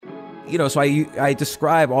so I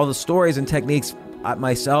describe all the stories and techniques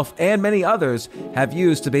myself and many others have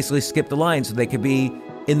used to basically skip the line so they could be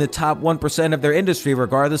in the top 1% of their industry,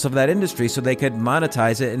 regardless of that industry, so they could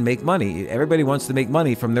monetize it and make money. Everybody wants to make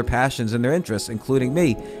money from their passions and their interests, including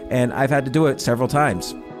me. And I've had to do it several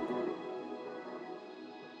times.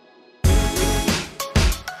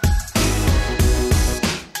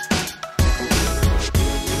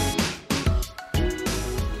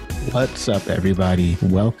 What's up, everybody?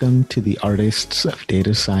 Welcome to the Artists of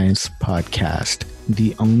Data Science podcast,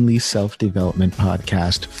 the only self-development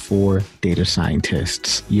podcast for data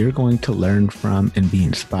scientists. You're going to learn from and be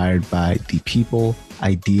inspired by the people,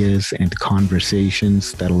 ideas, and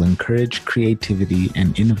conversations that'll encourage creativity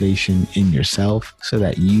and innovation in yourself so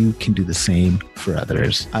that you can do the same for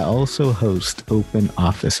others. I also host open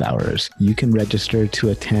office hours. You can register to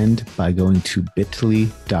attend by going to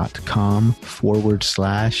bit.ly/ADSOH.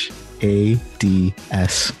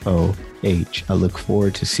 I look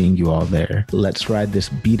forward to seeing you all there. Let's ride this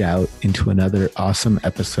beat out into another awesome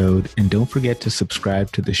episode. And don't forget to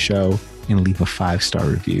subscribe to the show and leave a 5-star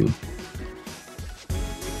review.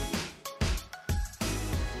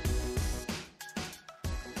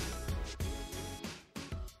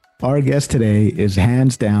 Our guest today is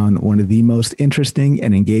hands down one of the most interesting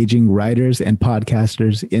and engaging writers and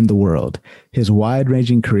podcasters in the world. His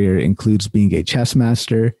wide-ranging career includes being a chess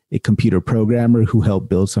master, a computer programmer who helped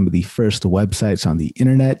build some of the first websites on the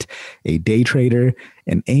internet, a day trader,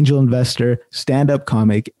 an angel investor, stand-up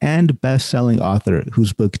comic, and best-selling author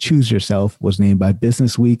whose book Choose Yourself was named by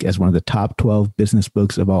Business Week as one of the top 12 business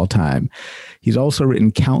books of all time. He's also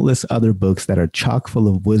written countless other books that are chock full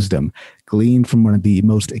of wisdom, gleaned from one of the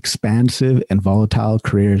most expansive and volatile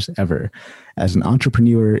careers ever. As an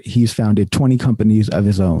entrepreneur, he's founded 20 companies of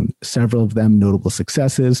his own, several of them notable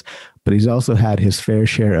successes, but he's also had his fair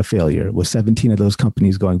share of failure, with 17 of those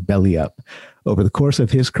companies going belly up. Over the course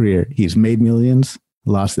of his career, he's made millions,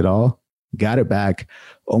 lost it all, got it back,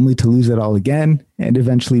 only to lose it all again, and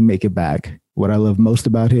eventually make it back. What I love most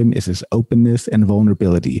about him is his openness and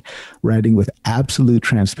vulnerability, writing with absolute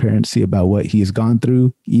transparency about what he has gone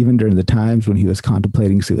through, even during the times when he was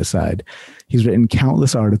contemplating suicide. He's written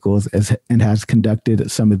countless articles and has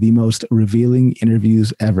conducted some of the most revealing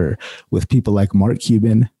interviews ever with people like Mark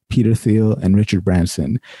Cuban, Peter Thiel, and Richard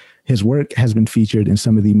Branson. His work has been featured in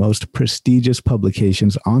some of the most prestigious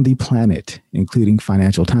publications on the planet, including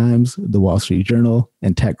Financial Times, The Wall Street Journal,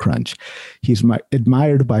 and TechCrunch. He's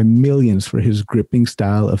admired by millions for his gripping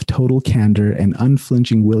style of total candor and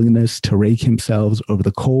unflinching willingness to rake himself over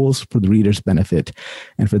the coals for the reader's benefit.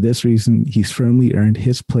 And for this reason, he's firmly earned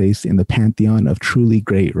his place in the pantheon of truly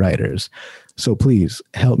great writers. So please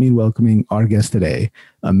help me in welcoming our guest today,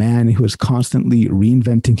 a man who is constantly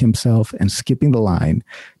reinventing himself and skipping the line,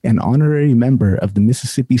 an honorary member of the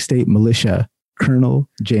Mississippi State Militia, Colonel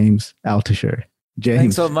James Altucher. James.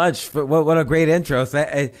 Thanks so much. For what a great intro.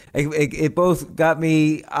 It both got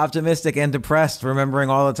me optimistic and depressed, remembering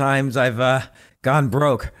all the times I've gone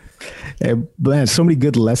broke. Man, so many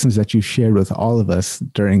good lessons that you shared with all of us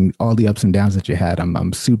during all the ups and downs that you had.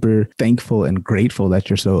 I'm super thankful and grateful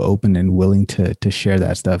that you're so open and willing to share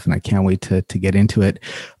that stuff. And I can't wait to get into it.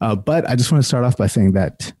 But I just want to start off by saying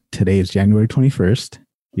that today is January 21st.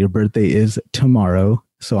 Your birthday is tomorrow.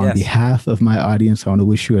 So on behalf of my audience, I want to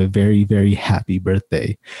wish you a very, very happy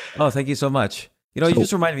birthday. Oh, thank you so much. You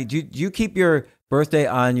just reminded me, do you keep your birthday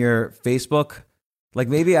on your Facebook? Like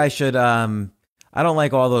maybe I should, I don't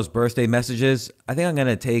like all those birthday messages. I think I'm going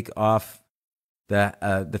to take off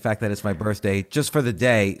the fact that it's my birthday just for the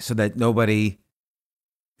day so that nobody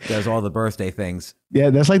does all the birthday things. Yeah,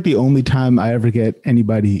 that's like the only time I ever get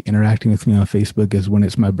anybody interacting with me on Facebook is when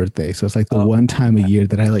it's my birthday. So it's like the one time a year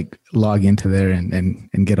that I like log into there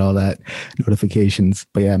and get all that notifications.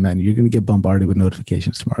 But yeah, man, you're going to get bombarded with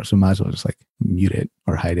notifications tomorrow. So might as well just like mute it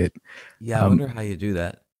or hide it. Yeah, I wonder how you do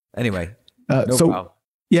that. Anyway, no problem.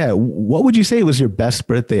 Yeah, what would you say was your best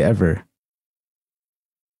birthday ever?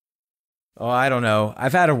 Oh, I don't know.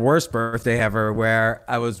 I've had a worse birthday ever where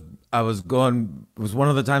it was one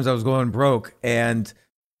of the times I was going broke and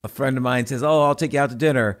a friend of mine says, "Oh, I'll take you out to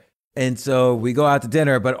dinner." And so we go out to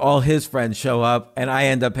dinner, but all his friends show up and I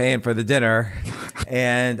end up paying for the dinner.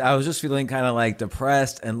 And I was just feeling kind of like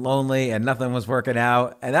depressed and lonely and nothing was working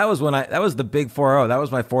out. And that was that was the big 4-0. That was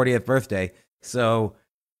my 40th birthday. So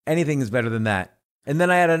anything is better than that. And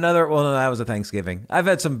then I had another, no, that was a Thanksgiving. I've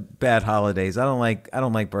had some bad holidays. I don't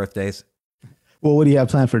like birthdays. Well, what do you have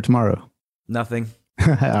planned for tomorrow? Nothing.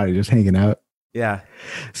 All right, just hanging out. Yeah.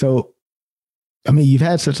 So, I mean, you've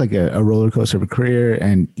had such like a roller coaster of a career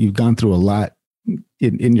and you've gone through a lot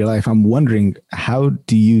in your life, I'm wondering, how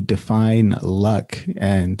do you define luck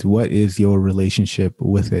and what is your relationship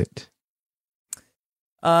with it?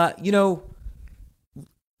 You know,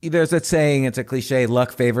 there's that saying, it's a cliche,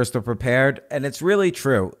 luck favors the prepared. And it's really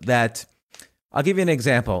true that I'll give you an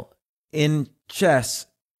example. In chess,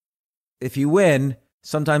 if you win,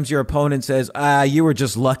 sometimes your opponent says, you were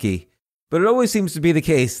just lucky. But it always seems to be the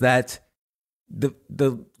case that the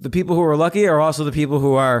people who are lucky are also the people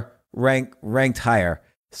who are ranked higher.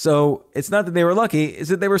 So it's not that they were lucky, it's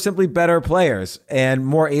that they were simply better players and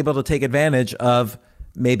more able to take advantage of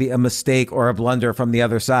maybe a mistake or a blunder from the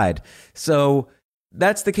other side. So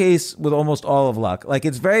that's the case with almost all of luck. Like,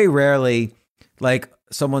 it's very rarely like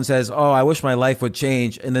someone says, oh, I wish my life would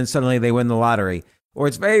change, and then suddenly they win the lottery. Or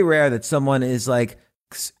it's very rare that someone is like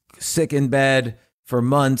sick in bed for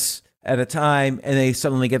months at a time and they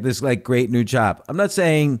suddenly get this like great new job. I'm not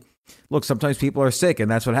saying, look, sometimes people are sick and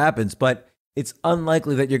that's what happens, but it's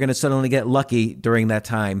unlikely that you're going to suddenly get lucky during that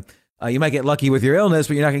time. You might get lucky with your illness,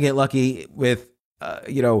 but you're not going to get lucky with,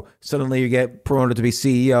 suddenly you get promoted to be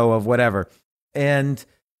CEO of whatever. And,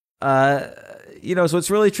 so it's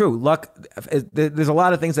really true. Luck, there's a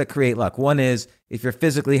lot of things that create luck. One is, if you're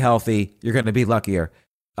physically healthy, you're going to be luckier.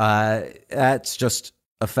 That's just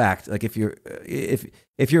a fact. Like, if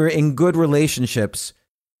you're in good relationships,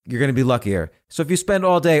 you're going to be luckier. So if you spend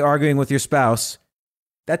all day arguing with your spouse,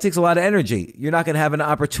 that takes a lot of energy. You're not going to have an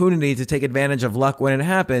opportunity to take advantage of luck when it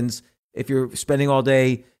happens if you're spending all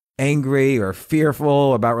day angry or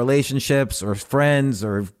fearful about relationships or friends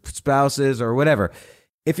or spouses or whatever.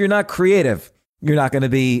 If you're not creative, you're not going to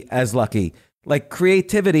be as lucky. Like,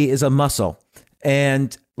 creativity is a muscle.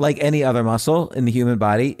 And like any other muscle in the human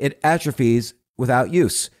body, it atrophies without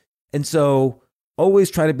use. And so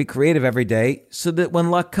always try to be creative every day so that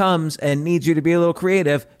when luck comes and needs you to be a little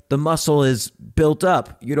creative, the muscle is built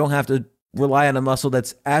up. You don't have to rely on a muscle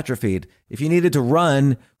that's atrophied. If you needed to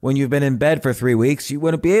run when you've been in bed for 3 weeks, you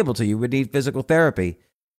wouldn't be able to. You would need physical therapy.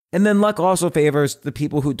 And then luck also favors the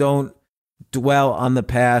people who don't dwell on the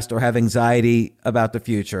past or have anxiety about the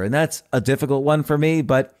future. And that's a difficult one for me.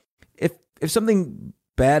 But if something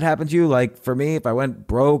bad happened to you, like for me, if I went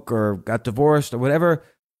broke or got divorced or whatever,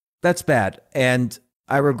 that's bad. And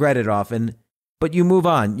I regret it often. But you move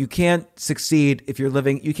on. You can't succeed if you're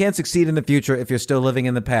living, you can't succeed in the future if you're still living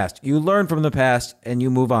in the past. You learn from the past and you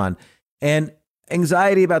move on. And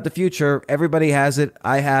anxiety about the future, everybody has it.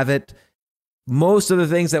 I have it. Most of the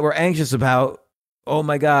things that we're anxious about, oh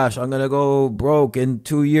my gosh, I'm going to go broke in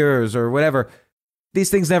 2 years or whatever, these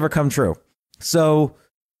things never come true. So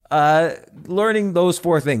learning those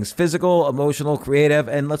 4 things, physical, emotional, creative,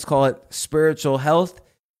 and let's call it spiritual health,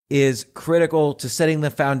 is critical to setting the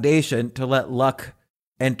foundation to let luck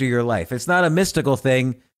enter your life. It's not a mystical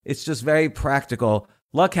thing. It's just very practical.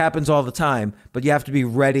 Luck happens all the time, but you have to be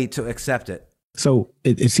ready to accept it. So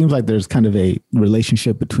it seems like there's kind of a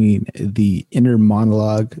relationship between the inner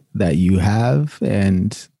monologue that you have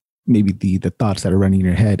and maybe the thoughts that are running in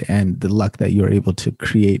your head and the luck that you're able to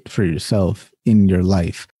create for yourself in your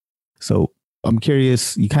life. So I'm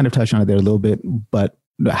curious, you kind of touched on it there a little bit, but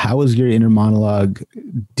how is your inner monologue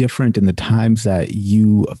different in the times that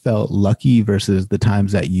you felt lucky versus the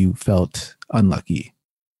times that you felt unlucky?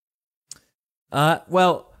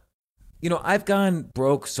 Well, I've gone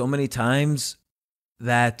broke so many times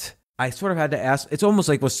that I sort of had to ask. It's almost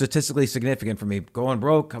like was statistically significant for me. Going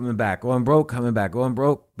broke, coming back, going broke, coming back, going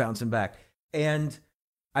broke, bouncing back. And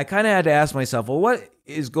I kind of had to ask myself, well, what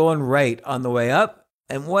is going right on the way up?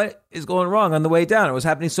 And what is going wrong on the way down? It was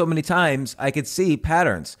happening so many times, I could see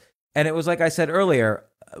patterns. And it was like I said earlier,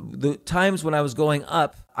 the times when I was going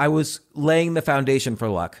up, I was laying the foundation for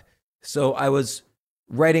luck. So I was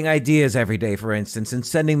writing ideas every day, for instance, and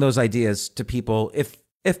sending those ideas to people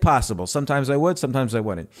if possible. Sometimes I would, sometimes I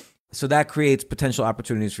wouldn't. So that creates potential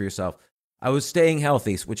opportunities for yourself. I was staying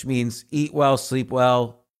healthy, which means eat well, sleep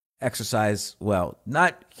well, exercise well.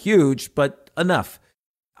 Not huge, but enough.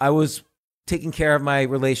 I was taking care of my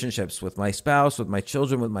relationships with my spouse, with my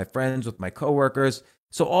children, with my friends, with my coworkers.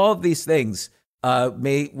 So all of these things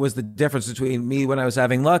was the difference between me when I was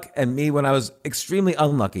having luck and me when I was extremely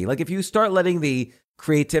unlucky. Like, if you start letting the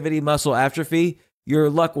creativity muscle atrophy, your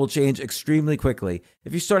luck will change extremely quickly.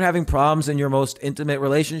 If you start having problems in your most intimate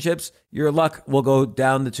relationships, your luck will go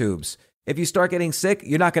down the tubes. If you start getting sick,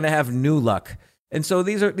 you're not going to have new luck. And so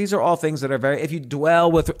these are all things that are very, if you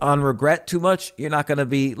dwell on regret too much, you're not going to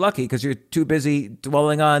be lucky because you're too busy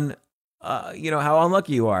dwelling on, how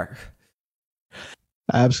unlucky you are.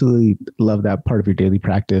 I absolutely love that part of your daily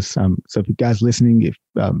practice. So if you guys listening, if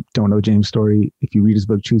don't know James' story, if you read his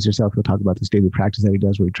book, Choose Yourself, he'll talk about this daily practice that he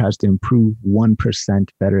does where he tries to improve 1%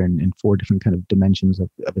 better in four different kind of dimensions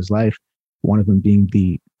of his life. One of them being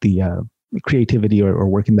the creativity or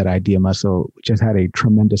working that idea muscle, which has had a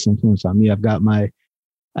tremendous influence on me. I've got my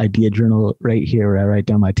idea journal right here where I write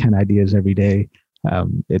down my 10 ideas every day.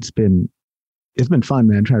 It's been fun,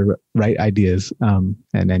 man, trying to write ideas and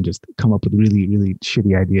then just come up with really, really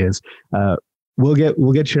shitty ideas. We'll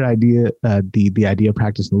get your idea, the idea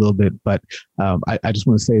practice in a little bit, but I just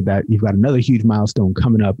want to say that you've got another huge milestone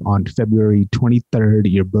coming up on February 23rd.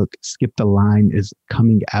 Your book, Skip the Line, is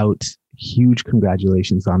coming out. Huge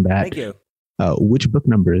congratulations on that. Thank you. Which book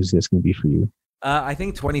number is this going to be for you? I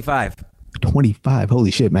think 25. 25. Holy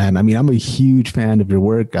shit, man. I mean, I'm a huge fan of your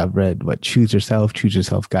work. I've read Choose Yourself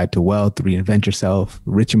Guide to Wealth, Reinvent Yourself,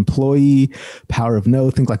 Rich Employee, Power of No,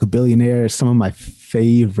 Think Like a Billionaire. Some of my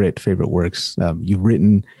favorite works. You've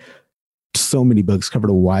written so many books, covered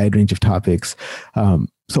a wide range of topics.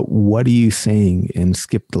 So what are you saying in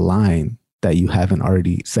Skip the Line that you haven't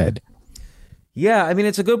already said? Yeah, I mean,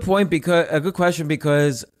 it's a good point, because a good question,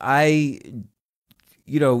 because I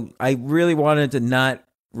really wanted to not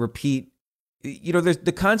repeat. There's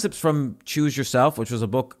the concepts from Choose Yourself, which was a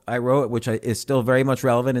book I wrote, which is still very much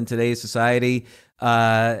relevant in today's society.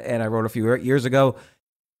 And I wrote a few years ago.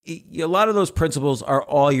 A lot of those principles are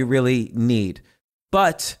all you really need.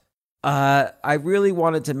 But I really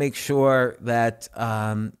wanted to make sure that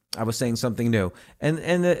I was saying something new.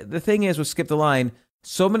 And the thing is with Skip the Line,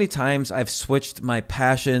 so many times I've switched my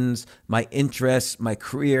passions, my interests, my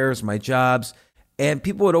careers, my jobs. And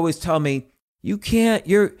people would always tell me, you can't,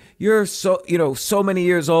 you're so many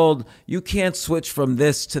years old, you can't switch from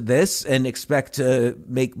this to this and expect to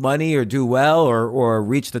make money or do well or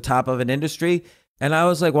reach the top of an industry. And I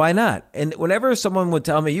was like, why not? And whenever someone would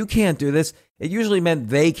tell me you can't do this, it usually meant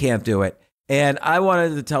they can't do it. And I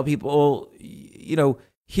wanted to tell people,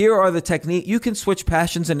 here are the technique. You can switch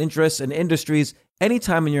passions and interests and industries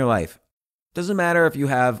anytime in your life. Doesn't matter if you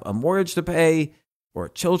have a mortgage to pay or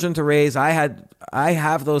children to raise. I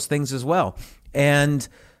have those things as well. And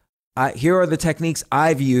here are the techniques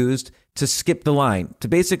I've used to skip the line. To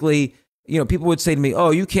basically, people would say to me,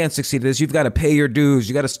 oh, you can't succeed at this. You've got to pay your dues.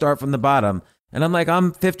 You got to start from the bottom. And I'm like,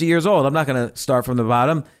 I'm 50 years old. I'm not going to start from the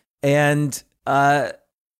bottom. And, so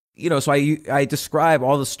I describe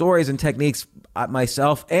all the stories and techniques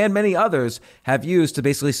myself and many others have used to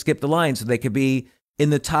basically skip the line so they could be in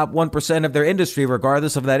the top 1% of their industry,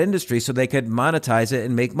 regardless of that industry, so they could monetize it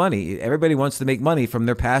and make money. Everybody wants to make money from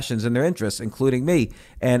their passions and their interests, including me.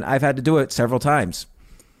 And I've had to do it several times.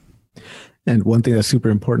 And one thing that's super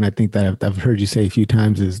important, I think that I've heard you say a few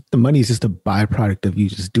times, is the money is just a byproduct of you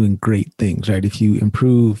just doing great things, right? If you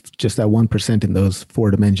improve just that 1% in those four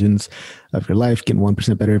dimensions of your life, getting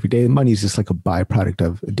 1% better every day, the money is just like a byproduct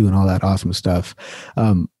of doing all that awesome stuff.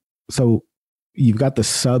 So you've got the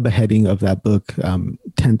subheading of that book,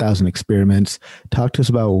 10,000 Experiments. Talk to us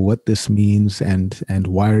about what this means and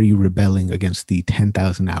why are you rebelling against the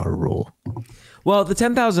 10,000 hour rule? Well, the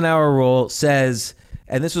 10,000 hour rule says,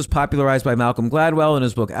 and this was popularized by Malcolm Gladwell in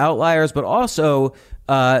his book Outliers, but also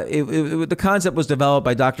the concept was developed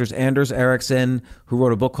by Drs. Anders Ericsson, who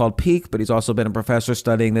wrote a book called Peak, but he's also been a professor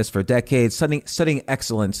studying this for decades, studying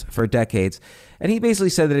excellence for decades. And he basically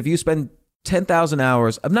said that if you spend 10,000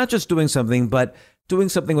 hours of not just doing something, but doing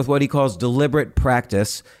something with what he calls deliberate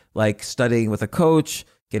practice, like studying with a coach,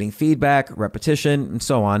 getting feedback, repetition, and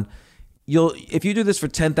so on, if you do this for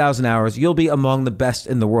 10,000 hours, you'll be among the best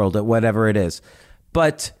in the world at whatever it is.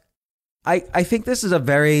 But I think this is a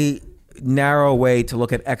very narrow way to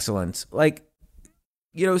look at excellence. Like,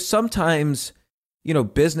 sometimes,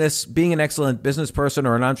 being an excellent business person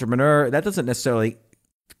or an entrepreneur, that doesn't necessarily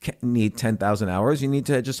need 10,000 hours. You need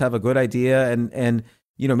to just have a good idea and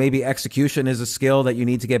maybe execution is a skill that you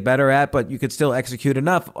need to get better at, but you could still execute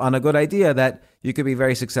enough on a good idea that you could be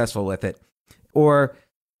very successful with it. Or,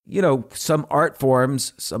 some art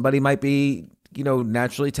forms, somebody might be,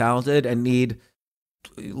 naturally talented and need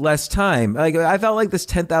less time. Like, I felt like this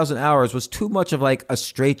 10,000 hours was too much of like a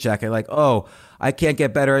straitjacket. Like, oh, I can't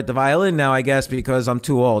get better at the violin now, I guess, because I'm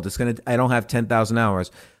too old. I don't have 10,000 hours.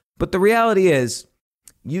 But the reality is,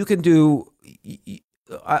 you can do,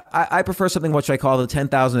 I prefer something which I call the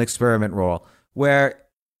 10,000 experiment rule, where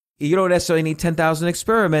you don't necessarily need 10,000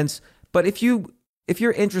 experiments, but if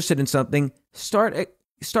you're interested in something, start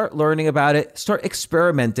learning about it, start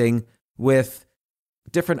experimenting with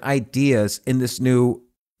different ideas in this new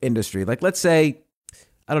industry. Like, let's say,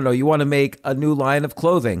 I don't know, you want to make a new line of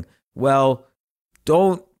clothing. Well,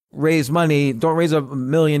 don't raise money, don't raise $1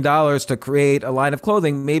 million to create a line of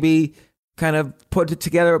clothing. Maybe kind of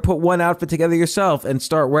put one outfit together yourself and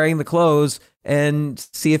start wearing the clothes and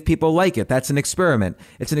see if people like it. That's an experiment.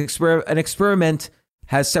 It's an experiment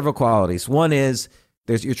has several qualities. One is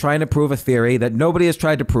you're trying to prove a theory that nobody has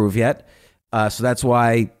tried to prove yet. So that's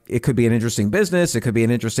why it could be an interesting business. It could be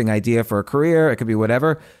an interesting idea for a career. It could be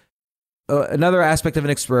whatever. Another aspect of an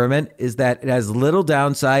experiment is that it has little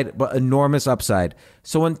downside, but enormous upside.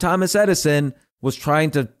 So when Thomas Edison was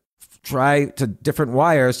trying to different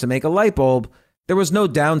wires to make a light bulb, there was no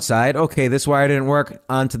downside. Okay, this wire didn't work,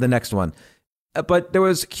 on to the next one. But there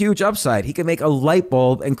was huge upside. He could make a light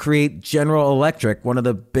bulb and create General Electric, one of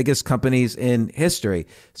the biggest companies in history.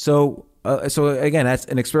 So again, that's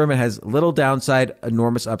an experiment has little downside,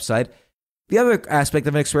 enormous upside. The other aspect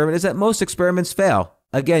of an experiment is that most experiments fail.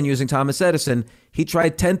 Again, using Thomas Edison, he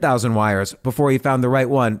tried 10,000 wires before he found the right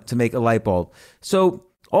one to make a light bulb. So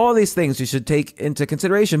all these things you should take into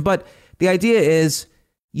consideration. But the idea is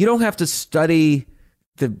you don't have to study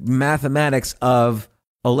the mathematics of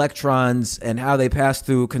electrons and how they pass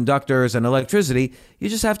through conductors and electricity. You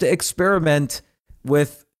just have to experiment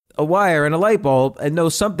with a wire and a light bulb and know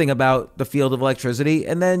something about the field of electricity.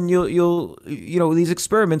 And then these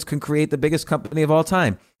experiments can create the biggest company of all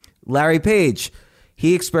time. Larry Page,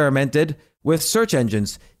 he experimented with search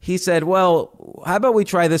engines. He said, well, how about we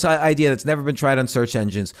try this idea that's never been tried on search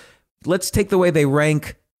engines? Let's take the way they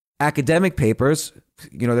rank academic papers.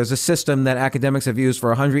 There's a system that academics have used for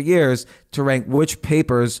 100 years to rank which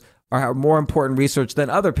papers are more important research than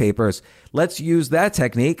other papers. Let's use that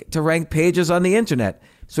technique to rank pages on the internet.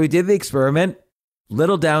 So he did the experiment,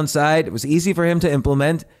 little downside. It was easy for him to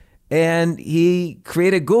implement. And he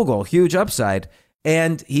created Google, huge upside.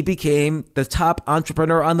 And he became the top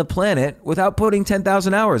entrepreneur on the planet without putting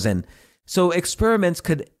 10,000 hours in. So experiments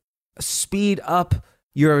could speed up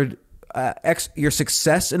your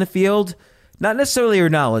success in a field, not necessarily your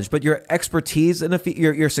knowledge, but your expertise in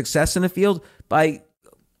your success in a field by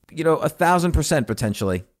 1,000%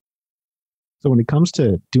 potentially. So when it comes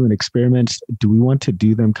to doing experiments, do we want to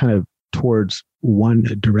do them kind of towards one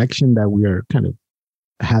direction that we are kind of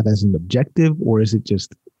have as an objective, or is it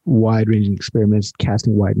just wide-ranging experiments,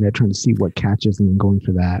 casting wide net, trying to see what catches and then going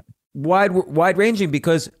for that? Wide-ranging,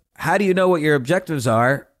 because how do you know what your objectives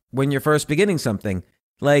are when you're first beginning something?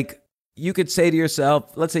 Like, you could say to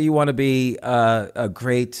yourself, let's say you want to be a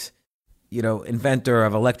great, inventor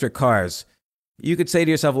of electric cars. You could say to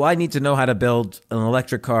yourself, well, I need to know how to build an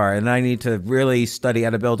electric car, and I need to really study how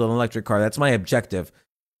to build an electric car. That's my objective.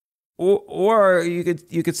 Or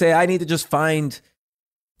you could say, I need to just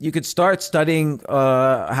you could start studying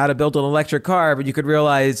how to build an electric car, but you could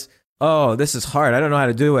realize, oh, this is hard. I don't know how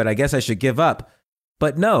to do it. I guess I should give up.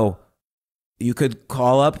 But no, you could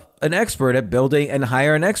call up an expert at building and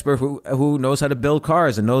hire an expert who knows how to build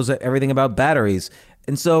cars and knows everything about batteries.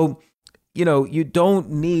 And so, you don't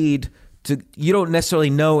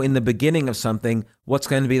necessarily know in the beginning of something what's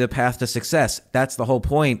going to be the path to success. That's the whole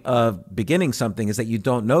point of beginning something, is that you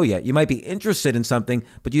don't know yet. You might be interested in something,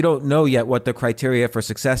 but you don't know yet what the criteria for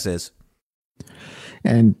success is.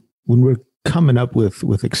 And when we're coming up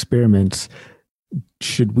with experiments,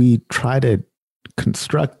 should we try to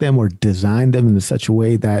construct them or design them in such a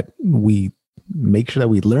way that we make sure that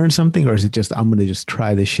we learn something, or is it just, I'm going to just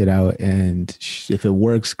try this shit out, and if it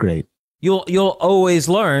works, great? You'll always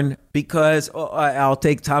learn, because I'll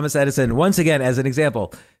take Thomas Edison once again as an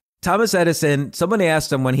example. Thomas Edison, someone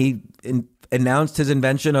asked him when he announced his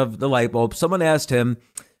invention of the light bulb, someone asked him,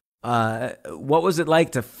 what was it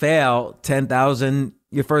like to fail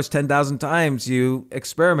your first 10,000 times you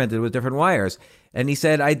experimented with different wires? And he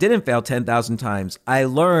said, I didn't fail 10,000 times. I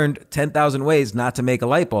learned 10,000 ways not to make a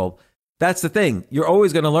light bulb. That's the thing. You're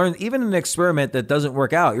always going to learn, even in an experiment that doesn't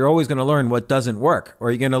work out, you're always going to learn what doesn't work,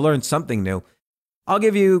 or you're going to learn something new.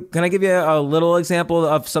 Can I give you a little example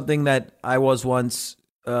of something that I was once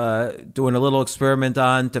doing a little experiment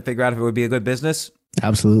on to figure out if it would be a good business?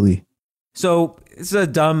 Absolutely. So it's a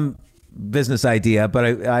dumb business idea,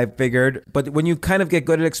 but I figured, but when you kind of get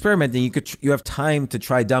good at experimenting, you have time to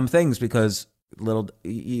try dumb things, because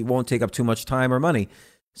you won't take up too much time or money.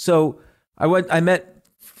 So I met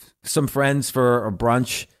some friends for a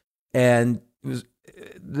brunch, and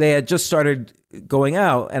they had just started going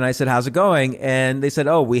out, and I said, how's it going? And they said,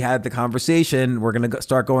 oh, we had the conversation, we're going to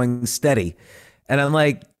start going steady. And I'm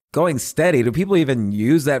like, going steady? Do people even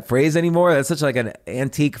use that phrase anymore? That's such like an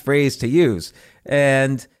antique phrase to use.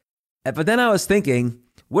 But then I was thinking,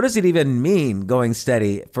 what does it even mean, going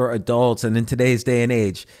steady, for adults and in today's day and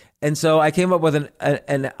age? And so I came up with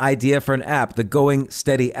an idea for an app, the Going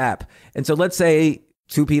Steady app. And so let's say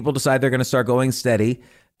two people decide they're going to start going steady.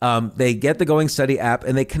 They get the Going Steady app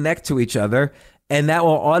and they connect to each other, and that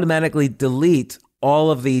will automatically delete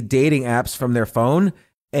all of the dating apps from their phone,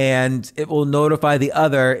 and it will notify the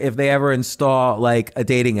other if they ever install like a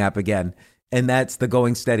dating app again. And that's the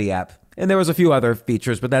Going Steady app. And there was a few other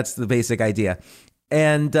features, but that's the basic idea.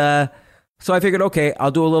 And so I figured, okay,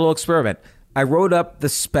 I'll do a little experiment. I wrote up the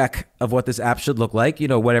spec of what this app should look like,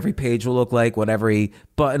 what every page will look like, what every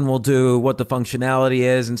button will do, what the functionality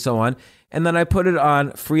is, and so on. And then I put it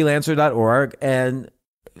on freelancer.org and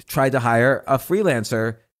tried to hire a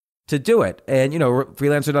freelancer to do it. And,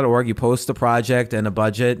 freelancer.org, you post a project and a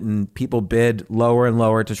budget, and people bid lower and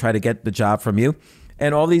lower to try to get the job from you.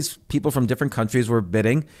 And all these people from different countries were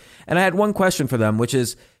bidding. And I had one question for them, which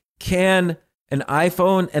is, can an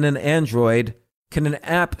iPhone and an Android, can an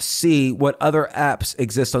app see what other apps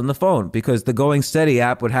exist on the phone? Because the Going Steady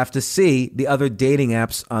app would have to see the other dating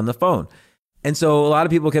apps on the phone. And so a lot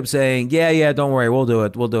of people kept saying, yeah, don't worry, we'll do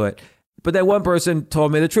it. But then one person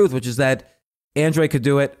told me the truth, which is that Android could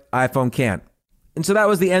do it, iPhone can't. And so that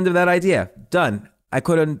was the end of that idea. Done. I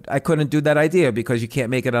couldn't do that idea because you can't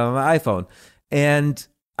make it on the iPhone. And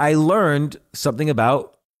I learned something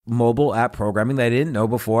about mobile app programming that I didn't know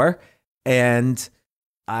before. And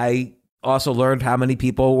I also learned how many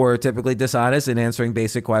people were typically dishonest in answering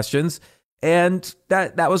basic questions. And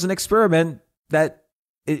that was an experiment that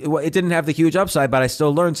it didn't have the huge upside, but I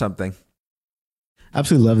still learned something.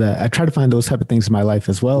 Absolutely love that. I try to find those type of things in my life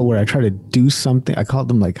as well, where I try to do something. I call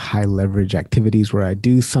them like high leverage activities, where I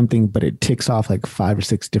do something, but it ticks off like 5 or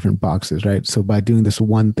 6 different boxes, right? So by doing this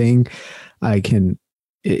one thing,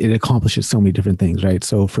 it accomplishes so many different things, right?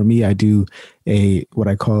 So for me, I do what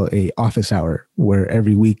I call a office hour, where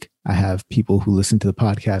every week I have people who listen to the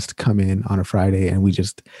podcast come in on a Friday, and we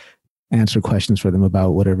just answer questions for them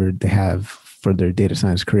about whatever they have for their data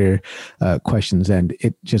science career questions. And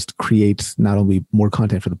it just creates not only more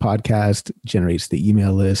content for the podcast, generates the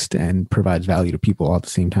email list, and provides value to people all at the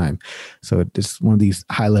same time. So it's one of these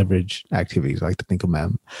high leverage activities I like to think of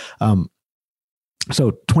them.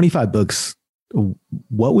 So 25 books,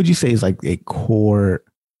 what would you say is like a core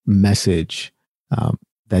message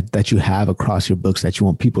that you have across your books that you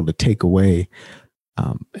want people to take away?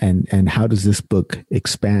 And how does this book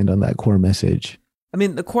expand on that core message? I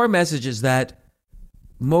mean, the core message is that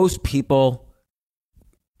most people,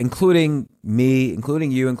 including me,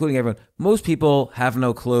 including you, including everyone, most people have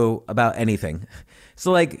no clue about anything.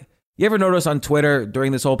 So like, you ever notice on Twitter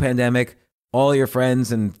during this whole pandemic, all your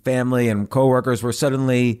friends and family and coworkers were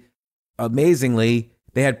suddenly, amazingly,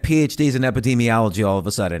 they had PhDs in epidemiology all of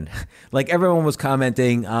a sudden. Like everyone was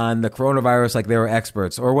commenting on the coronavirus like they were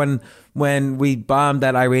experts. Or when we bombed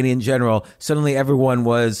that Iranian general, suddenly everyone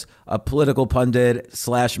was a political pundit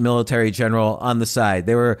 / military general on the side.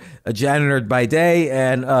 They were a janitor by day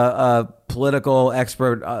and a political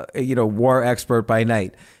expert, war expert by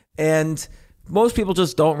night. And most people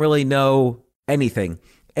just don't really know anything.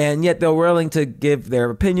 And yet they're willing to give their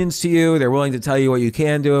opinions to you. They're willing to tell you what you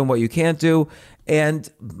can do and what you can't do. And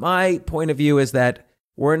my point of view is that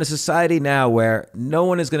we're in a society now where no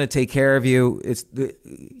one is going to take care of you.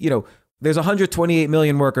 There's 128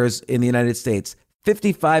 million workers in the United States.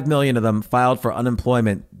 55 million of them filed for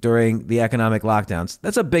unemployment during the economic lockdowns.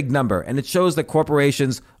 That's a big number. And it shows that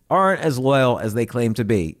corporations aren't as loyal as they claim to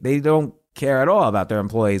be. They don't care at all about their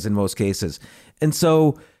employees in most cases. And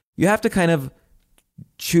so you have to kind of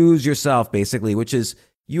choose yourself, basically, which is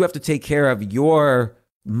you have to take care of your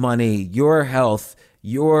money, your health,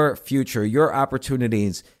 your future, your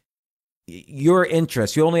opportunities, your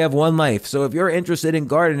interests. You only have one life. So if you're interested in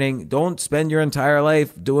gardening, don't spend your entire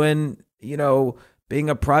life doing, being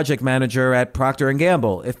a project manager at Procter and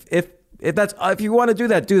Gamble. If you want to do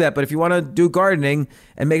that, do that. But if you want to do gardening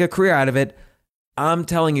and make a career out of it, I'm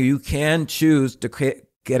telling you, you can choose to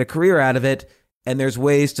get a career out of it. And there's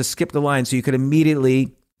ways to skip the line so you could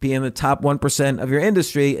immediately be in the top 1% of your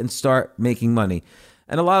industry and start making money.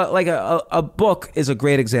 And a book is a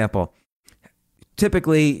great example.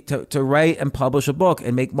 Typically, to write and publish a book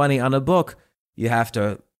and make money on a book, you have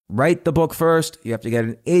to write the book first. You have to get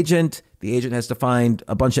an agent. The agent has to find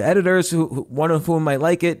a bunch of editors, one of whom might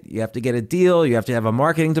like it. You have to get a deal. You have to have a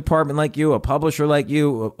marketing department like you, a publisher like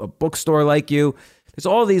you, a bookstore like you. There's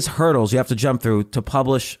all these hurdles you have to jump through to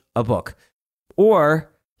publish a book.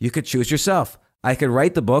 Or you could choose yourself. I could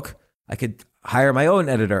write the book. I could hire my own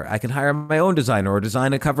editor. I can hire my own designer or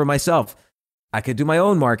design a cover myself. I could do my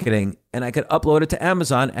own marketing and I could upload it to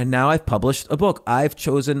Amazon. And now I've published a book. I've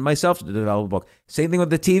chosen myself to develop a book. Same thing with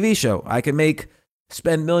the TV show. I can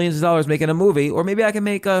spend millions of dollars making a movie, or maybe I can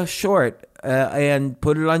make a short and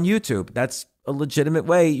put it on YouTube. That's a legitimate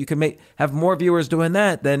way. You can have more viewers doing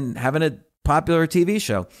that than having to popular TV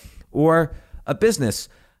show or a business.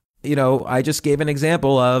 I just gave an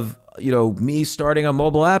example of, me starting a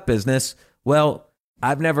mobile app business. Well,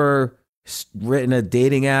 I've never written a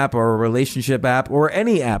dating app or a relationship app or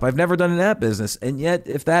any app. I've never done an app business. And yet,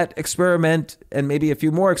 if that experiment and maybe a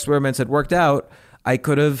few more experiments had worked out, I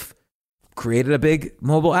could have created a big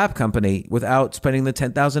mobile app company without spending the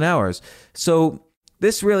 10,000 hours. So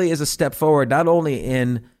this really is a step forward, not only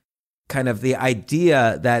in kind of the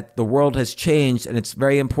idea that the world has changed and it's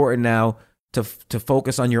very important now to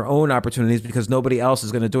focus on your own opportunities because nobody else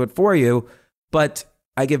is going to do it for you. But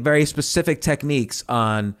I give very specific techniques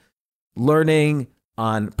on learning,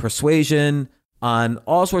 on persuasion, on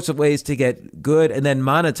all sorts of ways to get good and then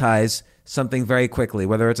monetize something very quickly,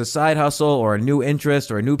 whether it's a side hustle or a new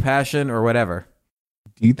interest or a new passion or whatever.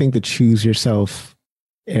 Do you think the choose yourself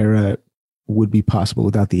era would be possible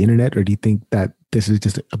without the internet? Or do you think that this is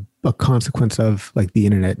just a consequence of like the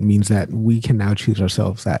internet means that we can now choose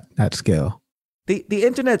ourselves at scale? The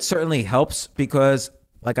internet certainly helps because,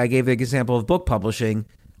 like I gave the example of book publishing,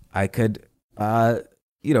 I could,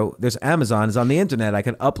 there's Amazon is on the internet. I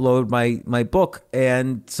could upload my book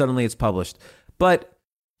and suddenly it's published. But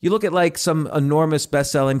you look at like some enormous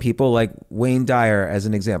best-selling people like Wayne Dyer as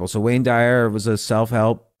an example. So Wayne Dyer was a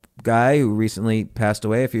self-help guy who recently passed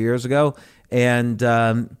away a few years ago. And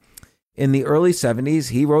in the early 70s,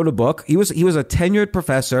 he wrote a book. He was a tenured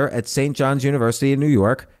professor at St. John's University in New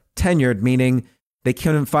York. Tenured meaning they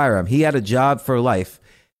couldn't fire him. He had a job for life.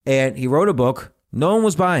 And he wrote a book. No one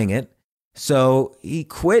was buying it. So he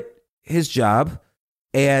quit his job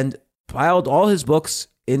and piled all his books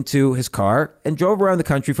into his car and drove around the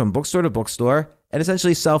country from bookstore to bookstore and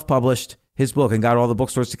essentially self-published his book and got all the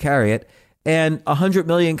bookstores to carry it. And 100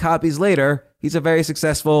 million copies later, he's a very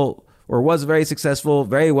successful, or was a very successful,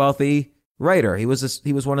 very wealthy writer. He was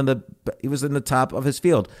in the top of his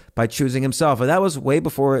field by choosing himself. And that was way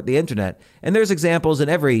before the internet. And there's examples in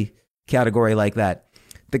every category like that.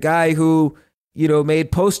 The guy who,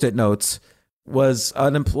 made Post-it notes was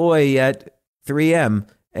an employee at 3M.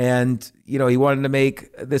 And, he wanted to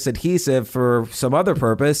make this adhesive for some other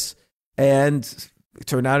purpose. And it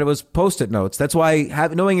turned out it was Post-it notes. That's why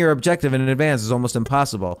knowing your objective in advance is almost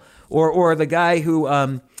impossible. Or the guy who,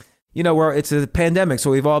 where it's a pandemic. So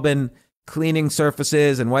we've all been cleaning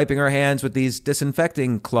surfaces and wiping our hands with these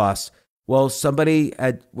disinfecting cloths. Well, somebody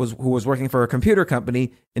who was working for a computer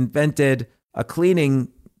company invented a cleaning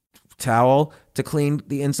towel to clean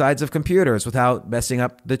the insides of computers without messing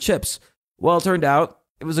up the chips. Well, it turned out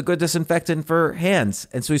it was a good disinfectant for hands.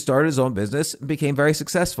 And so he started his own business and became very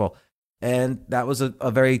successful. And that was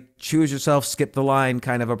a very choose yourself, skip the line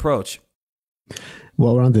kind of approach.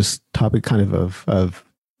 Well, we're on this topic kind of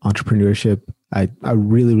entrepreneurship. I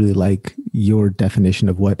really, really like your definition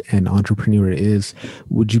of what an entrepreneur is.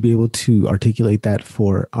 Would you be able to articulate that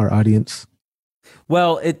for our audience?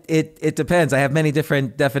 Well, it depends. I have many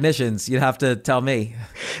different definitions. You'd have to tell me.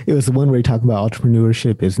 It was the one where you talk about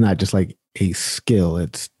entrepreneurship is not just like a skill.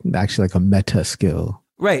 It's actually like a meta skill.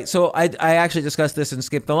 Right. So I actually discussed this in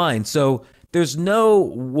Skip the Line. So there's no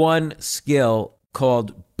one skill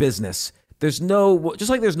called business. Just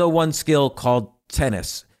like there's no one skill called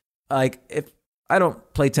tennis. Like if I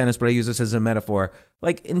don't play tennis, but I use this as a metaphor.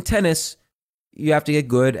 Like in tennis, you have to get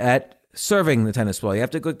good at serving the tennis ball. You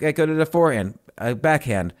have to get good at a forehand, a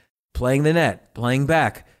backhand, playing the net, playing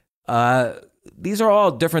back. These are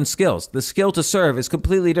all different skills. The skill to serve is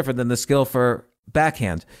completely different than the skill for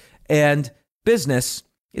backhand. And business,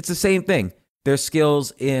 it's the same thing. There's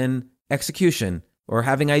skills in execution or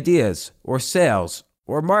having ideas or sales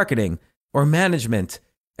or marketing or management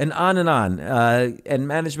and on and on. And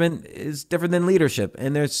management is different than leadership.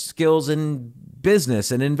 And there's skills in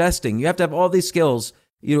business and investing. You have to have all these skills.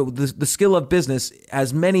 The skill of business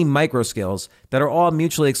has many micro skills that are all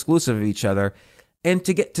mutually exclusive of each other. And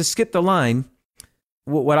to skip the line,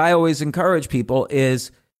 what I always encourage people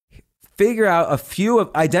is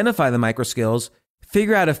identify the micro skills,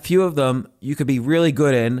 figure out a few of them you could be really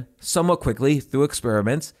good in somewhat quickly through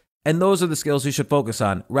experiments. And those are the skills you should focus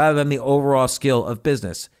on rather than the overall skill of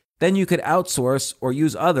business. Then you could outsource or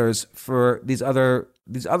use others for these other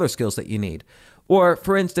skills that you need. Or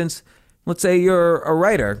for instance, let's say you're a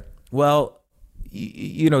writer. Well,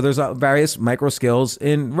 there's various micro skills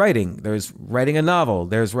in writing. There's writing a novel.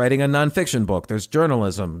 There's writing a nonfiction book. There's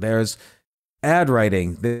journalism. There's ad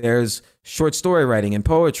writing. There's short story writing and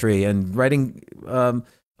poetry and writing a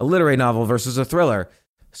literary novel versus a thriller.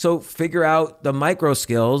 So figure out the micro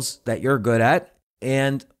skills that you're good at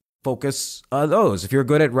and focus on those. If you're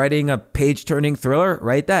good at writing a page-turning thriller,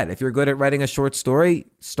 write that. If you're good at writing a short story,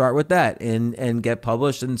 start with that and get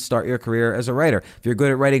published and start your career as a writer. If you're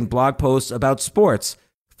good at writing blog posts about sports,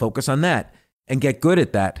 focus on that and get good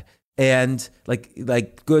at that. And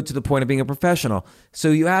like good to the point of being a professional. So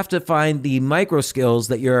you have to find the micro skills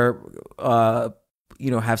that you're,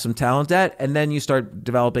 have some talent at, and then you start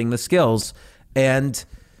developing the skills. And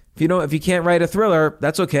if you can't write a thriller,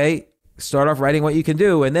 that's okay. Start off writing what you can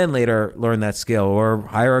do, and then later learn that skill, or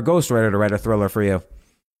hire a ghostwriter to write a thriller for you.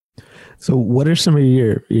 So what are some of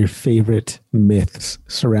your favorite myths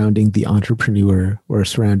surrounding the entrepreneur or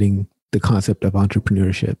surrounding the concept of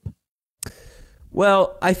entrepreneurship?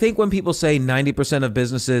 Well, I think when people say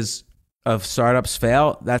 90% of startups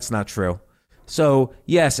fail, that's not true. So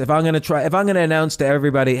yes, if I'm going to announce to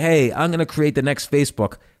everybody, hey, I'm going to create the next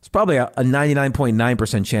Facebook, it's probably a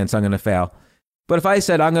 99.9% chance I'm going to fail. But if I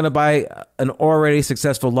said I'm going to buy an already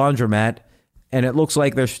successful laundromat and it looks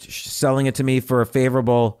like they're selling it to me for a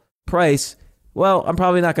favorable price, well, I'm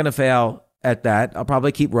probably not going to fail at that. I'll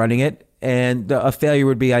probably keep running it. And a failure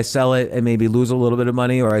would be I sell it and maybe lose a little bit of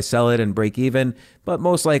money, or I sell it and break even. But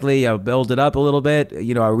most likely I'll build it up a little bit.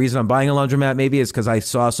 A reason I'm buying a laundromat maybe is because I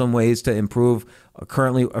saw some ways to improve a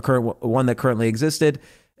current one that currently existed.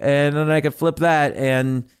 And then I could flip that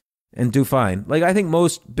and do fine. Like, I think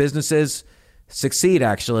most businesses succeed,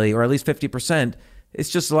 actually, or at least 50%.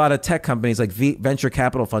 It's just a lot of tech companies, like venture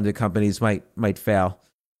capital funded companies, might fail,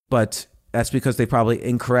 but that's because they probably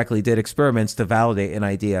incorrectly did experiments to validate an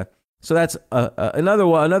idea. So that's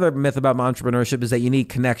another myth about entrepreneurship, is that you need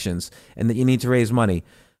connections and that you need to raise money.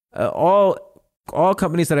 All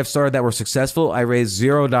companies that I've started that were successful, I raised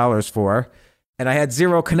 $0 for, and I had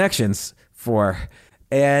zero connections for.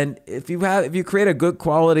 And if you create a good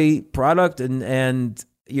quality product and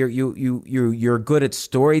you're good at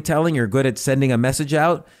storytelling, you're good at sending a message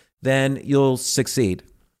out, then you'll succeed.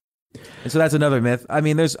 And so that's another myth. I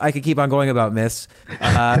mean, I could keep on going about myths.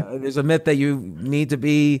 There's a myth that you need to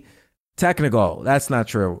be technical. That's not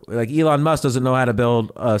true. Like, Elon Musk doesn't know how to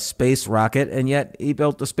build a space rocket, and yet he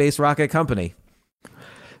built a space rocket company.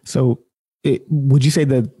 So would you say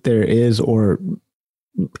that there is, or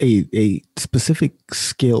a specific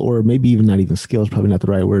skill, or maybe even not even skill is probably not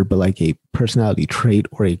the right word, but like a personality trait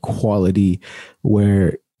or a quality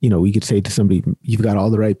where, we could say to somebody, you've got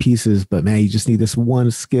all the right pieces, but man, you just need this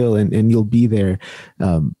one skill and you'll be there.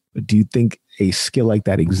 Do you think a skill like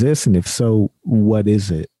that exists? And if so, what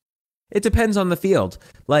is it? It depends on the field.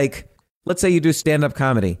 Like, let's say you do stand-up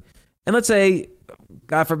comedy, and let's say,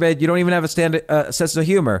 God forbid, you don't even have a sense of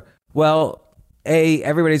humor. Well,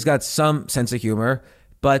 everybody's got some sense of humor,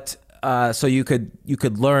 but so you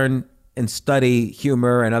could learn and study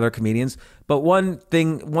humor and other comedians. But one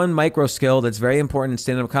micro skill that's very important in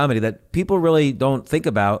stand-up comedy that people really don't think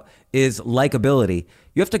about is likability.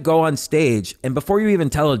 You have to go on stage, and before you even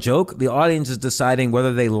tell a joke, the audience is deciding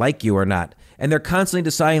whether they like you or not. And they're constantly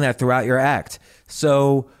deciding that throughout your act.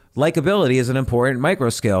 So likability is an important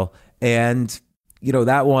micro skill. And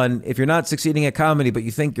that one, if you're not succeeding at comedy, but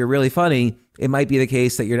you think you're really funny, it might be the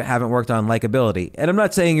case that you haven't worked on likability. And I'm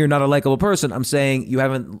not saying you're not a likable person. I'm saying you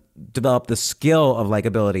haven't developed the skill of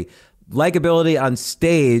likability. Likability on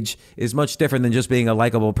stage is much different than just being a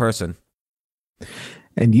likable person.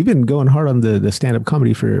 And you've been going hard on the stand-up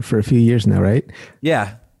comedy for a few years now, right?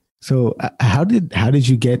 Yeah. So how did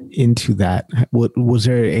you get into that? Was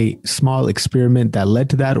there a small experiment that led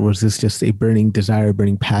to that, or was this just a burning desire,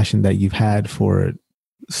 burning passion that you've had for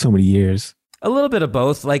so many years? A little bit of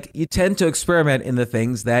both. Like, you tend to experiment in the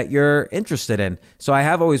things that you're interested in. So I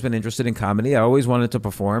have always been interested in comedy. I always wanted to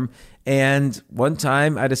perform. And one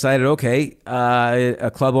time I decided, okay,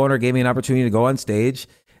 a club owner gave me an opportunity to go on stage,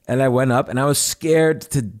 and I went up and I was scared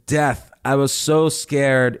to death. I was so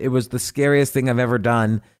scared. It was the scariest thing I've ever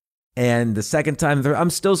done. And the second time, I'm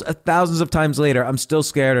still, thousands of times later, I'm still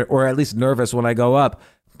scared, or at least nervous when I go up.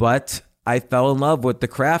 But I fell in love with the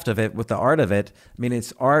craft of it, with the art of it. I mean,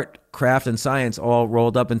 it's art, craft, and science all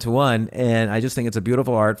rolled up into one. And I just think it's a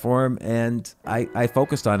beautiful art form. And I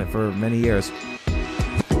focused on it for many years.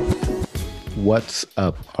 What's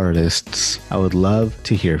up, artists? I would love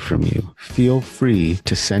to hear from you. Feel free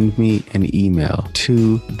to send me an email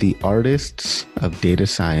to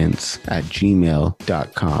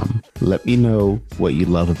theartistsofdatascience@gmail.com. Let me know what you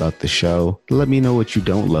love about the show. Let me know what you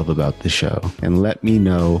don't love about the show. And let me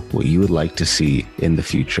know what you would like to see in the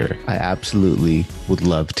future. I absolutely would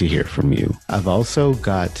love to hear from you. I've also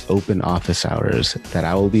got open office hours that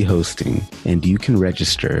I will be hosting, and you can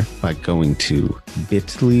register by going to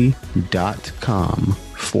bit.ly.com/ADSO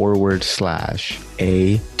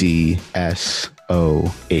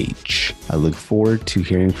I look forward to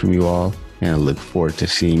hearing from you all, and I look forward to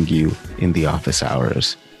seeing you in the office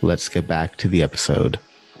hours. Let's get back to the episode.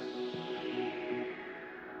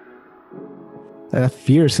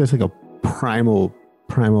 Fear is such like a primal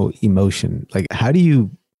emotion. Like, how do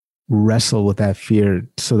you wrestle with that fear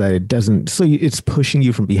so that it doesn't, it's pushing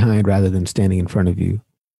you from behind rather than standing in front of you?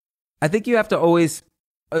 I think you have to always,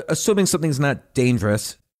 assuming something's not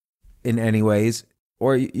dangerous in any ways,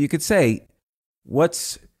 or you could say,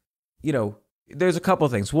 there's a couple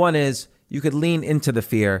of things. One is you could lean into the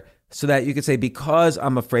fear so that you could say, because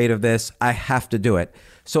I'm afraid of this, I have to do it.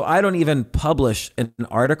 So I don't even publish an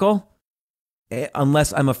article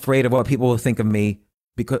unless I'm afraid of what people will think of me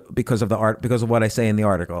because of what I say in the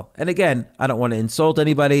article. And again, I don't want to insult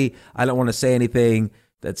anybody. I don't want to say anything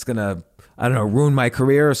that's going to, ruin my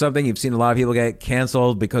career or something. You've seen a lot of people get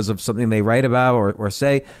canceled because of something they write about or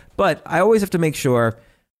say. But I always have to make sure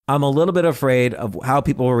I'm a little bit afraid of how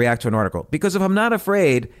people will react to an article. Because if I'm not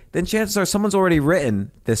afraid, then chances are someone's already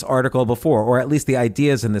written this article before, or at least the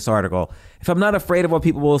ideas in this article. If I'm not afraid of what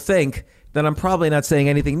people will think, then I'm probably not saying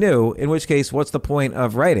anything new, in which case, what's the point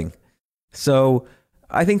of writing? So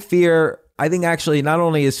I think actually not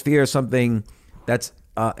only is fear something that's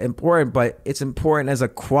important, but it's important as a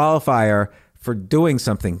qualifier for doing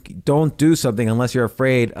something. Don't do something unless you're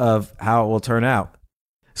afraid of how it will turn out.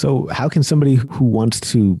 So how can somebody who wants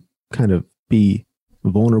to kind of be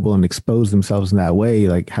vulnerable and expose themselves in that way,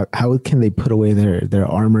 like how can they put away their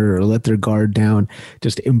armor or let their guard down,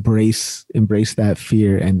 just embrace that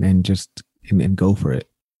fear and just go for it?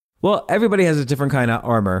 Well, everybody has a different kind of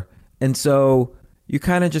armor. And so you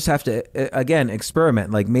kind of just have to, again,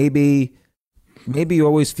 experiment. Like maybe you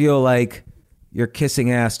always feel like you're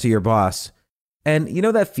kissing ass to your boss. And you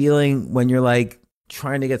know that feeling when you're like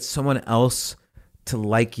trying to get someone else to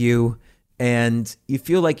like you, and you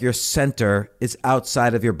feel like your center is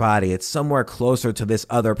outside of your body. It's somewhere closer to this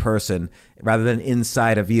other person rather than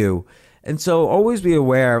inside of you. And so always be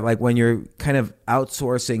aware, like when you're kind of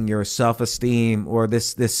outsourcing your self-esteem or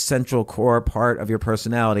this central core part of your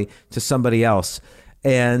personality to somebody else.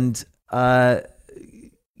 And, I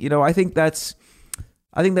think that's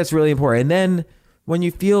really important. And then when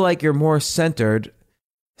you feel like you're more centered,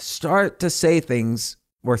 start to say things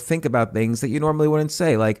or think about things that you normally wouldn't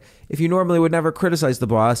say. Like if you normally would never criticize the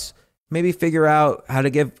boss, maybe figure out how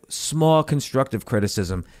to give small constructive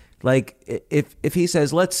criticism. Like if he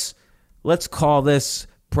says, let's call this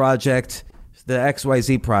project the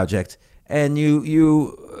XYZ project, and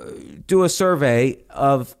you do a survey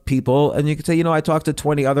of people, and you could say, I talked to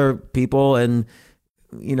 20 other people, and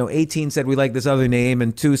 18 said we like this other name,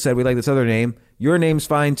 and 2 said we like this other name. Your name's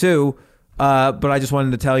fine too, but I just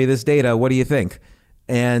wanted to tell you this data. What do you think?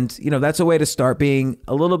 And, that's a way to start being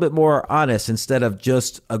a little bit more honest instead of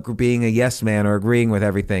just being a yes man or agreeing with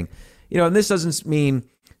everything. And this doesn't mean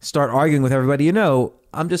start arguing with everybody.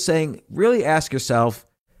 I'm just saying, really ask yourself,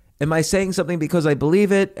 am I saying something because I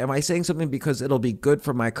believe it? Am I saying something because it'll be good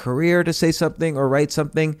for my career to say something or write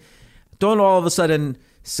something? Don't all of a sudden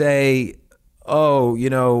say, I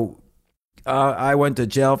went to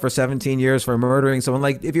jail for 17 years for murdering someone.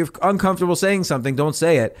 Like, if you're uncomfortable saying something, don't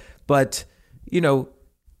say it. But,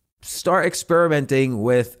 start experimenting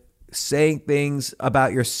with saying things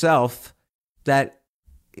about yourself that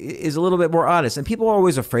is a little bit more honest. And people are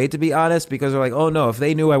always afraid to be honest because they're like, oh no, if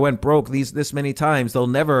they knew I went broke this many times, they'll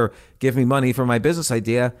never give me money for my business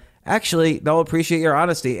idea. Actually, they'll appreciate your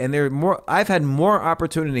honesty. And I've had more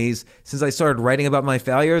opportunities since I started writing about my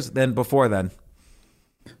failures than before then.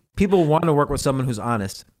 People want to work with someone who's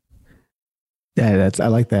honest. Yeah, I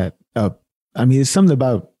like that. It's something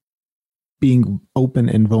about being open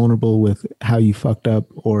and vulnerable with how you fucked up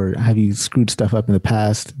or have you screwed stuff up in the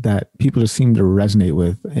past that people just seem to resonate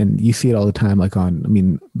with. And you see it all the time, like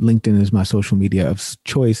LinkedIn is my social media of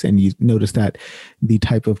choice. And you notice that the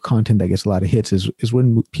type of content that gets a lot of hits is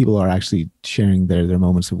when people are actually sharing their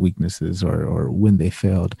moments of weaknesses or when they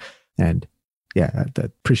failed. And yeah, I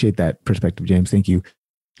appreciate that perspective, James. Thank you.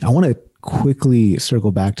 I want to quickly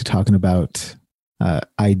circle back to talking about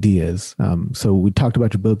ideas. So we talked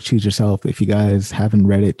about your book, Choose Yourself. If you guys haven't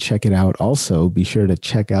read it, check it out. Also, be sure to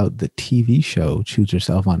check out the TV show, Choose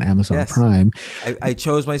Yourself, on Amazon Prime. I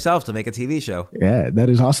chose myself to make a TV show. Yeah, that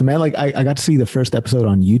is awesome, man. Like I got to see the first episode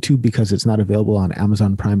on YouTube because it's not available on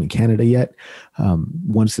Amazon Prime in Canada yet.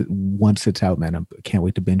 Once it's out, man, I can't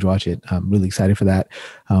wait to binge watch it. I'm really excited for that.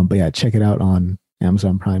 But yeah, check it out on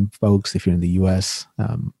Amazon Prime, folks. If you're in the US,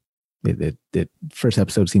 the first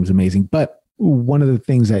episode seems amazing. But one of the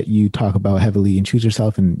things that you talk about heavily in Choose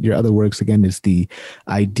Yourself and your other works, again, is the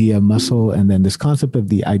idea muscle, and then this concept of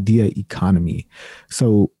the idea economy.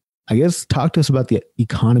 So I guess talk to us about the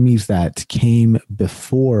economies that came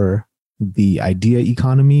before the idea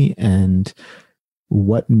economy and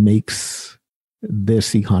what makes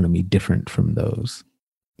this economy different from those.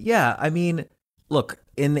 Yeah, I mean, look,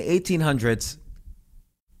 in the 1800s,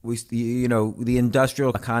 the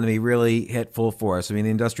industrial economy really hit full force. I mean,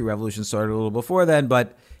 the Industrial Revolution started a little before then,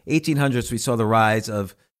 but 1800s we saw the rise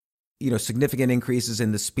of significant increases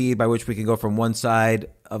in the speed by which we can go from one side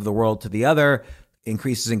of the world to the other,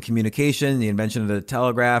 increases in communication, the invention of the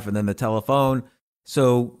telegraph, and then the telephone.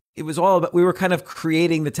 So it was all about, we were kind of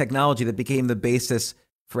creating the technology that became the basis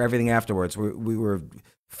for everything afterwards. We were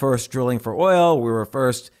first drilling for oil. We were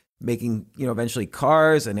first making, eventually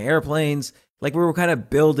cars and airplanes. Like we were kind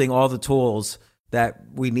of building all the tools that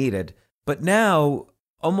we needed. But now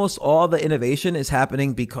almost all the innovation is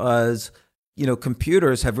happening because,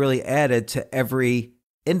 computers have really added to every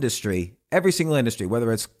industry, every single industry,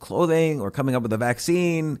 whether it's clothing or coming up with a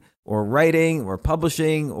vaccine or writing or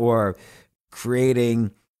publishing or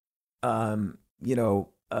creating,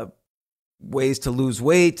 ways to lose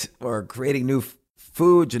weight or creating new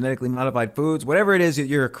food, genetically modified foods, whatever it is that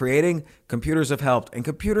you're creating, computers have helped. And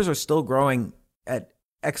computers are still growing at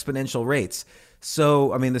exponential rates.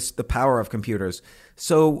 So, I mean, the power of computers.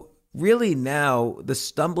 So really now the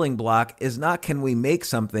stumbling block is not can we make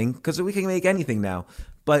something, because we can make anything now,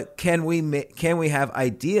 but can we have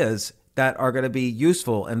ideas that are going to be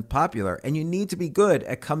useful and popular? And you need to be good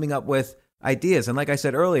at coming up with ideas. And like I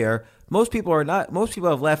said earlier, most people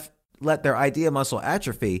have let their idea muscle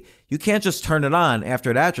atrophy. You can't just turn it on after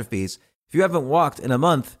it atrophies. If you haven't walked in a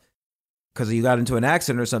month because you got into an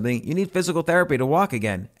accident or something, you need physical therapy to walk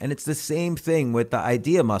again. And it's the same thing with the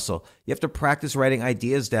idea muscle. You have to practice writing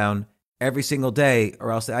ideas down every single day,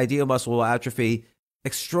 or else the idea muscle will atrophy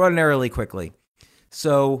extraordinarily quickly.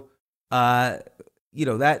 So, that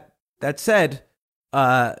said,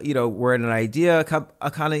 we're in an idea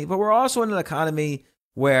economy, but we're also in an economy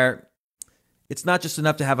where it's not just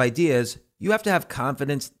enough to have ideas. You have to have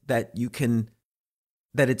confidence that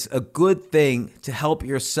it's a good thing to help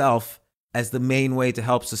yourself as the main way to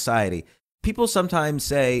help society. People sometimes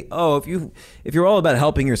say, "Oh, if you're all about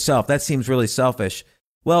helping yourself, that seems really selfish."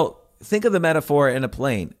 Well, think of the metaphor in a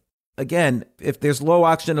plane. Again, if there's low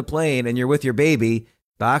oxygen in a plane and you're with your baby,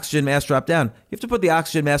 the oxygen mask drop down. You have to put the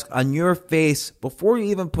oxygen mask on your face before you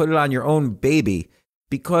even put it on your own baby,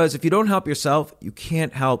 because if you don't help yourself, you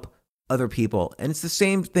can't help other people. And it's the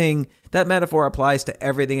same thing. That metaphor applies to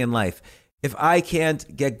everything in life. If I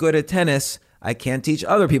can't get good at tennis, I can't teach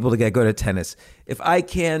other people to get good at tennis. If I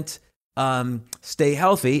can't stay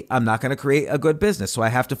healthy, I'm not going to create a good business. So I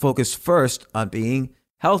have to focus first on being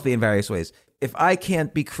healthy in various ways. If I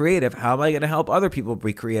can't be creative, how am I going to help other people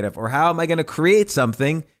be creative? Or how am I going to create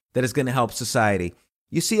something that is going to help society?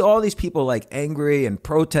 You see all these people like angry and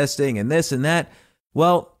protesting and this and that.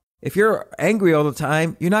 Well, if you're angry all the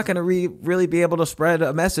time, you're not going to really be able to spread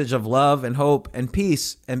a message of love and hope and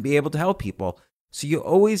peace and be able to help people. So you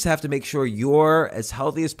always have to make sure you're as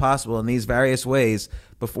healthy as possible in these various ways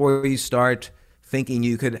before you start thinking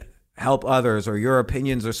you could help others or your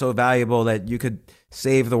opinions are so valuable that you could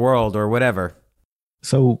save the world or whatever.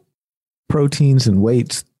 So proteins and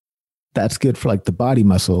weights, that's good for like the body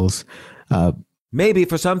muscles. Maybe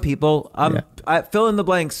for some people, I fill in the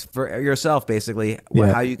blanks for yourself, basically,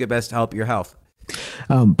 how you could best help your health.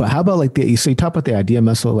 But how about like so you talk about the idea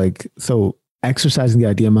muscle, so exercising the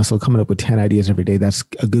idea muscle, coming up with 10 ideas every day, that's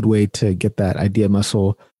a good way to get that idea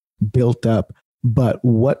muscle built up. But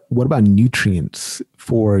what about nutrients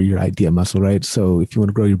for your idea muscle, right? So if you want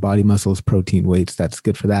to grow your body muscles, protein, weights, that's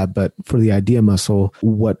good for that. But for the idea muscle,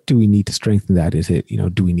 what do we need to strengthen that? Is it,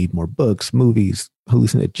 do we need more books, movies,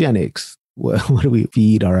 hallucinogenics? What do we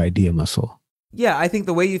feed our idea muscle? Yeah, I think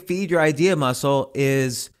the way you feed your idea muscle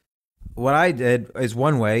is what I did is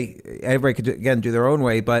one way. Everybody could, again, do their own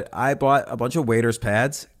way, but I bought a bunch of waiter's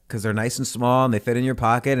pads because they're nice and small and they fit in your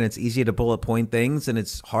pocket and it's easy to bullet point things and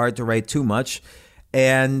it's hard to write too much.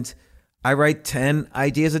 And I write 10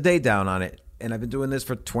 ideas a day down on it. And I've been doing this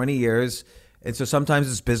for 20 years. And so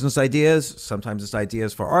sometimes it's business ideas, sometimes it's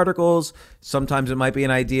ideas for articles, sometimes it might be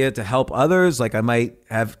an idea to help others. Like I might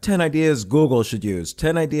have 10 ideas Google should use,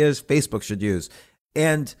 10 ideas Facebook should use.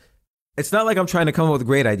 And it's not like I'm trying to come up with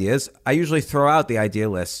great ideas. I usually throw out the idea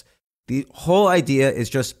list. The whole idea is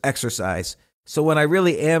just exercise. So when I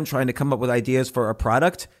really am trying to come up with ideas for a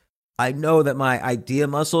product, I know that my idea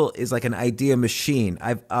muscle is like an idea machine.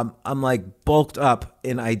 I'm like bulked up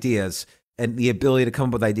in ideas and the ability to come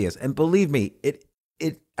up with ideas. And believe me,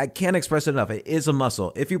 I can't express it enough. It is a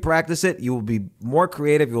muscle. If you practice it, you will be more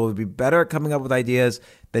creative. You will be better at coming up with ideas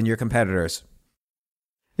than your competitors.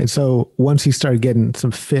 And so once you start getting some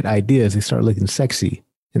fit ideas, they start looking sexy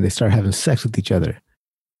and they start having sex with each other.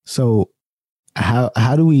 So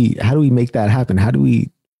how do we make that happen? How do we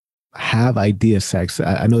have idea sex?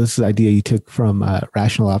 I know this is an idea you took from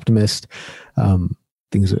Rational Optimist.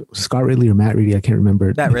 Things Scott Ridley or Matt Reedy, I can't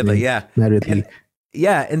remember. Matt Ridley, yeah. Matt Ridley.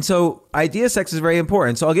 And so idea sex is very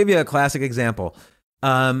important. So I'll give you a classic example.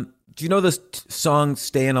 Do you know this song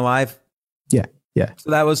 "Staying Alive"? Yeah.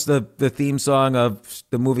 So that was the theme song of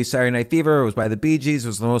the movie Saturday Night Fever. It was by the Bee Gees. It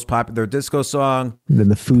was the most popular disco song. And then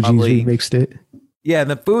the Fugees remixed it. Yeah,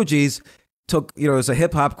 and the Fugees took, it was a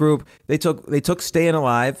hip hop group. They took "Staying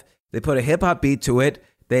Alive." They put a hip hop beat to it.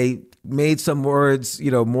 They made some words,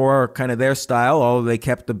 more kind of their style, although they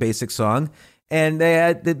kept the basic song. And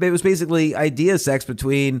it was basically idea sex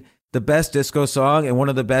between the best disco song and one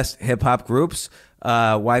of the best hip hop groups.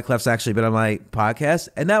 Wyclef's actually been on my podcast,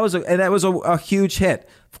 and that was a huge hit.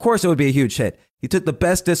 Of course, it would be a huge hit. You took the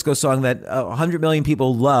best disco song that 100 million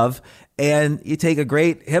people love, and you take a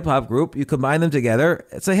great hip hop group, you combine them together,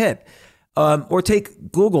 it's a hit. Or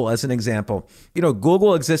take Google as an example.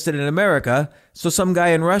 Google existed in America, so some guy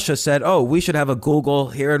in Russia said, "Oh, we should have a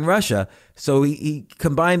Google here in Russia." So he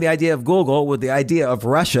combined the idea of Google with the idea of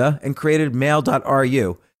Russia and created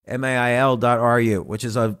mail.ru, mail.ru, which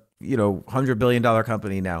is a $100 billion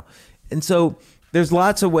company now. And so there's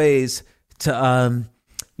lots of ways to,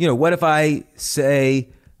 what if I say,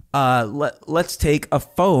 let's take a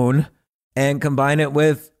phone and combine it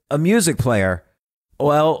with a music player?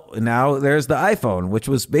 Well, now there's the iPhone, which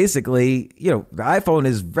was basically, the iPhone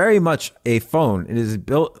is very much a phone. It is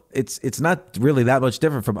built, it's not really that much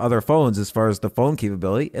different from other phones as far as the phone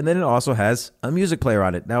capability. And then it also has a music player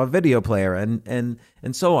on it, now a video player and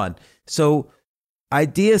so on. So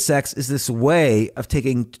idea sex is this way of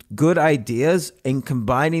taking good ideas and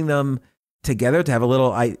combining them together to have a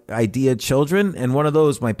little idea children. And one of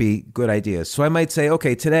those might be good ideas. So I might say,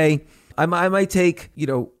 okay, today I might take,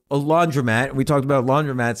 a laundromat. We talked about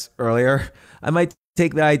laundromats earlier. I might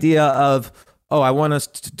take the idea of, I want us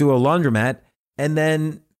to do a laundromat and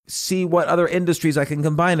then see what other industries I can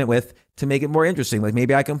combine it with to make it more interesting. Like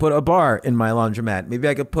maybe I can put a bar in my laundromat. Maybe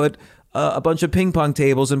I could put a bunch of ping pong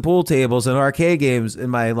tables and pool tables and arcade games in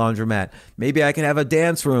my laundromat. Maybe I can have a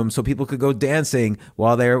dance room so people could go dancing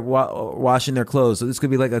while they're washing their clothes. So this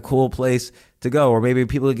could be like a cool place to go. Or maybe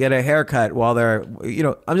people could get a haircut while they're,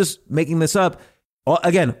 I'm just making this up.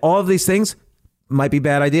 Again, all of these things might be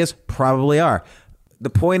bad ideas, probably are.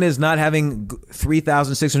 The point is not having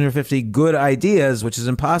 3,650 good ideas, which is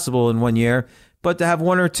impossible in 1 year, but to have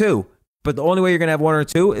one or two. But the only way you're going to have one or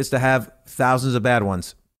two is to have thousands of bad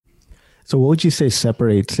ones. So what would you say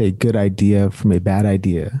separates a good idea from a bad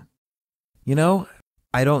idea?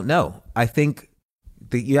 I don't know. I think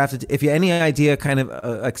that you have to, if any idea kind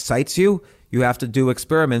of excites you, you have to do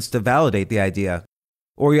experiments to validate the idea.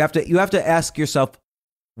 Or you have to ask yourself,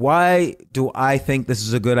 why do I think this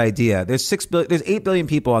is a good idea? There's 8 billion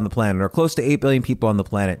people on the planet, or close to 8 billion people on the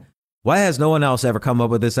planet. Why has no one else ever come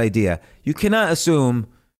up with this idea? You cannot assume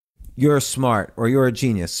you're smart or you're a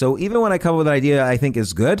genius. So even when I come up with an idea I think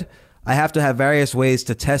is good, I have to have various ways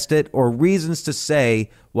to test it or reasons to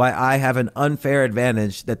say why I have an unfair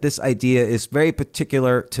advantage, that this idea is very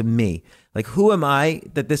particular to me. Like, who am I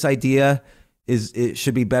that this idea it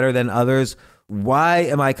should be better than others? Why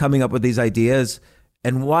am I coming up with these ideas?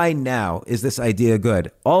 And why now is this idea good?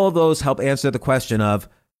 All of those help answer the question of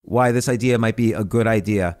why this idea might be a good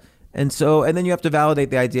idea. And then you have to validate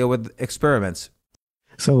the idea with experiments.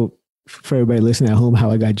 So for everybody listening at home, how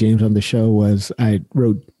I got James on the show was I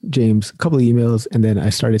wrote James a couple of emails and then I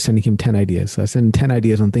started sending him 10 ideas. So I sent him 10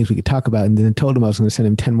 ideas on things we could talk about, and then told him I was going to send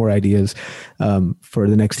him 10 more ideas for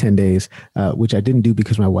the next 10 days, which I didn't do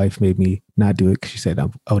because my wife made me not do it because she said,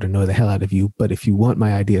 I would annoy the hell out of you. But if you want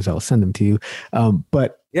my ideas, I'll send them to you.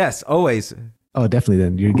 But yes, always. Oh, definitely.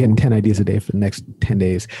 Then you're getting 10 ideas a day for the next 10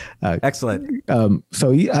 days. Excellent.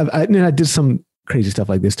 So I did some crazy stuff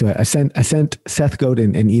like this too. I sent Seth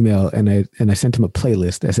Godin an email and I sent him a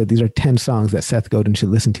playlist. I said, these are 10 songs that Seth Godin should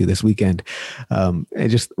listen to this weekend. And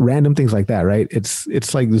just random things like that, right?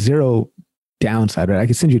 It's like zero downside, right? I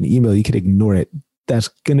could send you an email. You could ignore it. That's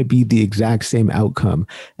going to be the exact same outcome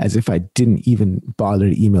as if I didn't even bother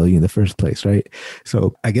to email you in the first place, right?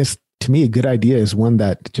 So I guess to me, a good idea is one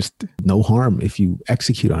that just no harm if you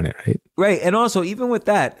execute on it, right? Right. And also, even with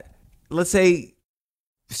that, let's say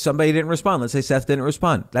somebody didn't respond. Let's say Seth didn't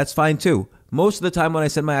respond. That's fine too. Most of the time when I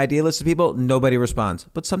send my idea list to people, nobody responds,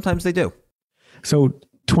 but sometimes they do. So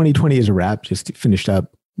 2020 is a wrap, just finished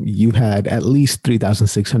up. You had at least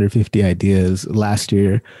 3,650 ideas last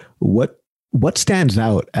year. What stands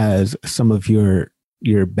out as some of your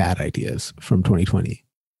bad ideas from 2020?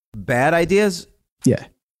 Bad ideas? Yeah.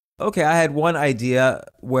 Okay, I had one idea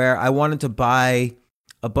where I wanted to buy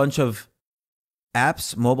a bunch of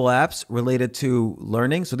apps, mobile apps related to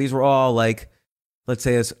learning. So these were all like, let's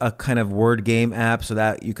say, it's a kind of word game app so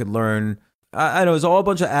that you could learn. I know it was all a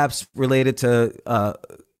bunch of apps related to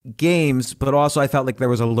games, but also I felt like there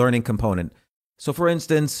was a learning component. So, for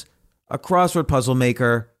instance, a crossword puzzle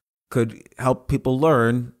maker could help people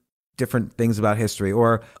learn different things about history,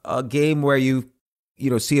 or a game where you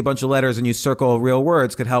see a bunch of letters and you circle real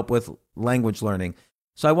words could help with language learning.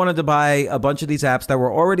 So I wanted to buy a bunch of these apps that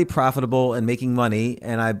were already profitable and making money,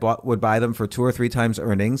 and I would buy them for 2 or 3 times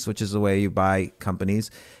earnings, which is the way you buy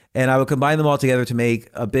companies, and I would combine them all together to make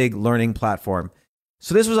a big learning platform.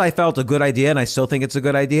 So this was, I felt, a good idea, and I still think it's a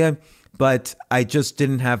good idea, but I just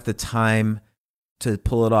didn't have the time to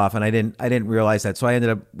pull it off, and I didn't realize that. So I ended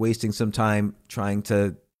up wasting some time trying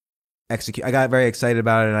to execute. I got very excited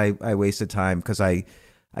about it, and I wasted time because I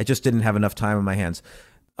just didn't have enough time on my hands.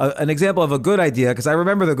 An example of a good idea, because I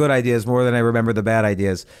remember the good ideas more than I remember the bad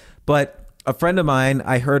ideas. But a friend of mine,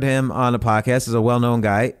 I heard him on a podcast, is a well-known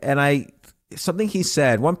guy, and something he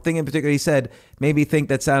said, one thing in particular he said, made me think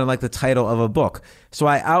that sounded like the title of a book.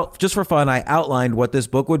 So just for fun, I outlined what this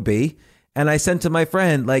book would be, and I sent to my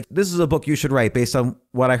friend, like, this is a book you should write based on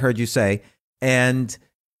what I heard you say, and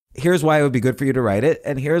here's why it would be good for you to write it,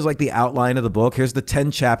 and here's like the outline of the book, here's the 10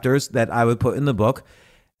 chapters that I would put in the book.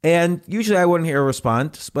 And usually I wouldn't hear a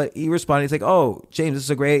response, but he responded. He's like, "Oh, James, this is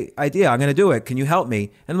a great idea. I'm going to do it. Can you help me?"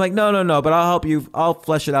 And I'm like, no, but I'll help you. I'll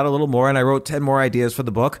flesh it out a little more. And I wrote 10 more ideas for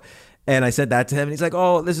the book. And I said that to him. And he's like,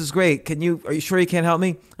 "Oh, this is great. Are you sure you can't help me?"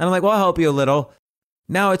 And I'm like, "Well, I'll help you a little."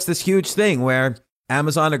 Now it's this huge thing where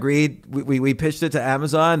Amazon agreed. We pitched it to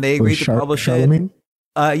Amazon. They agreed to publish Charlemagne?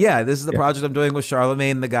 it. Yeah, this is the project I'm doing with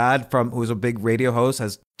Charlemagne the God, who's a big radio host,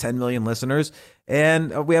 has 10 million listeners.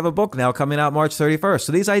 And we have a book now coming out March 31st.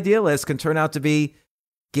 So these idea lists can turn out to be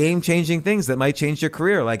game-changing things that might change your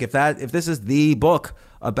career. Like if this is the book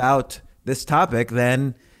about this topic,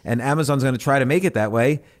 then, and Amazon's going to try to make it that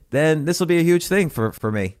way, then this will be a huge thing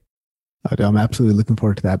for me. I'm absolutely looking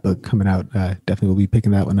forward to that book coming out. Definitely will be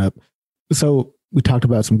picking that one up. So we talked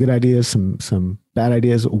about some good ideas, some bad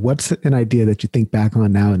ideas. What's an idea that you think back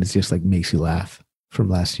on now and it's just like makes you laugh from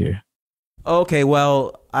last year? Okay,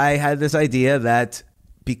 well, I had this idea that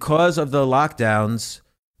because of the lockdowns,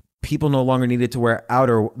 people no longer needed to wear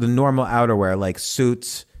the normal outerwear like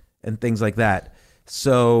suits and things like that.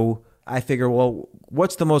 So I figure, well,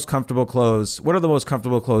 what's the most comfortable clothes? What are the most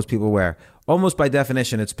comfortable clothes people wear? Almost by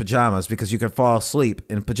definition, it's pajamas, because you can fall asleep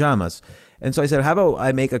in pajamas. And so I said, how about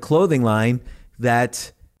I make a clothing line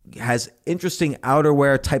that has interesting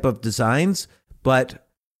outerwear type of designs, but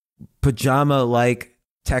pajama-like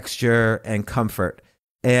texture and comfort.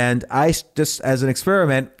 And I just, as an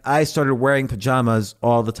experiment, I started wearing pajamas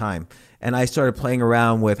all the time. And I started playing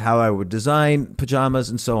around with how I would design pajamas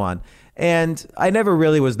and so on. And I never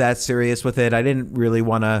really was that serious with it. I didn't really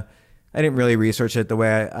research it the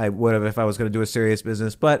way I would have if I was going to do a serious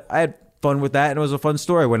business. But I had fun with that, and it was a fun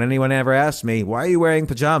story when anyone ever asked me, "Why are you wearing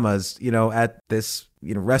pajamas, at this,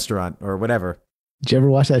 restaurant or whatever?" Did you ever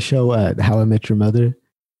watch that show, How I Met Your Mother?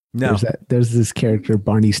 No. There's this character,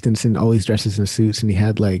 Barney Stinson, always dresses in suits, and he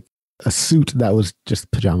had like a suit that was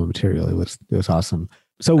just pajama material. It was awesome.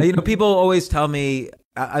 So people always tell me,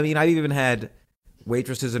 I've even had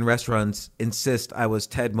waitresses in restaurants insist I was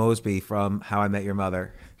Ted Mosby from How I Met Your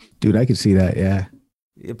Mother. Dude, I could see that. Yeah.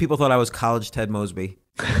 People thought I was college Ted Mosby.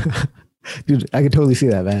 Dude, I could totally see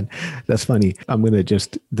that, man. That's funny. I'm going to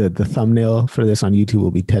just, the thumbnail for this on YouTube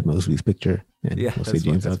will be Ted Mosby's picture. And we'll see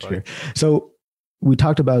James Altucher. So we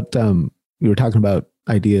talked about, we were talking about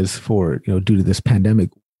ideas for, due to this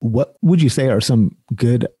pandemic. What would you say are some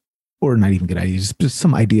good, or not even good ideas, just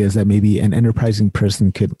some ideas that maybe an enterprising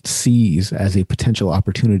person could seize as a potential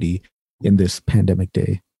opportunity in this pandemic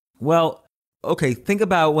day? Well, okay, think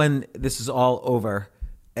about when this is all over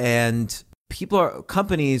and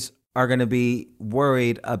companies are going to be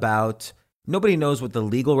worried about, nobody knows what the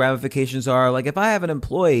legal ramifications are. Like if I have an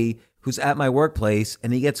employee who's at my workplace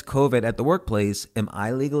and he gets COVID at the workplace, am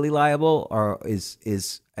I legally liable, or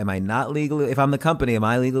am I not legally? If I'm the company, am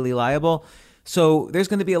I legally liable? So there's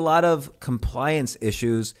going to be a lot of compliance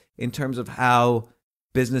issues in terms of how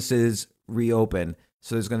businesses reopen.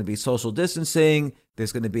 So there's going to be social distancing.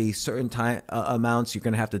 There's going to be certain amounts you're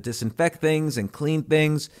going to have to disinfect things and clean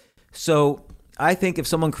things. So I think if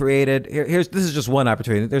someone created, this is just one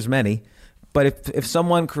opportunity. There's many, but if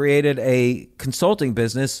someone created a consulting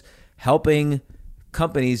business helping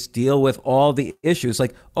companies deal with all the issues,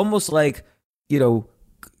 like almost like,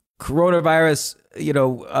 coronavirus,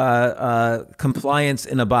 compliance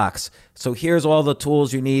in a box. So here's all the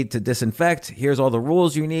tools you need to disinfect. Here's all the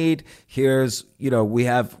rules you need. Here's, we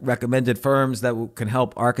have recommended firms that can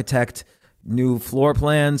help architect new floor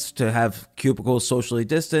plans to have cubicles socially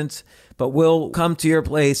distanced. But we'll come to your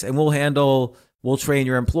place and we'll train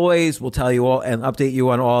your employees. We'll tell you all and update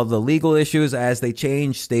you on all the legal issues as they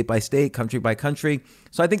change state by state, country by country.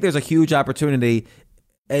 So I think there's a huge opportunity.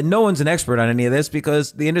 And no one's an expert on any of this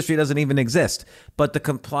because the industry doesn't even exist. But the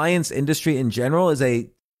compliance industry in general is a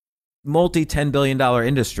multi-$10 billion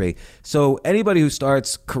industry. So anybody who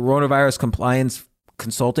starts coronavirus compliance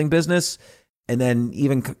consulting business and then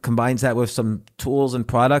even combines that with some tools and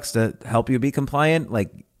products to help you be compliant, like,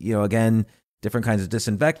 again, different kinds of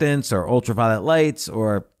disinfectants or ultraviolet lights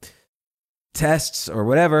or tests or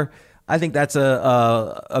whatever, I think that's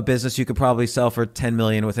a business you could probably sell for $10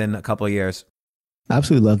 million within a couple of years. I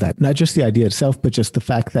absolutely love that. Not just the idea itself, but just the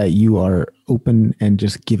fact that you are open and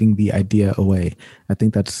just giving the idea away. I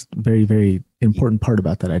think that's very, very important part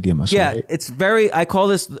about that idea, Muscle. Yeah, right? it's very, I call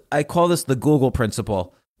this the Google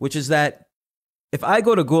principle, which is that if I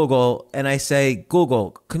go to Google and I say,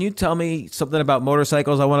 Google, can you tell me something about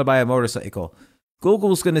motorcycles? I want to buy a motorcycle.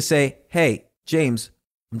 Google's going to say, hey, James,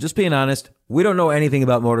 I'm just being honest. We don't know anything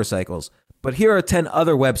about motorcycles. But here are 10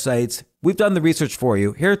 other websites. We've done the research for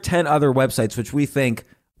you. Here are 10 other websites which we think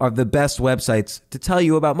are the best websites to tell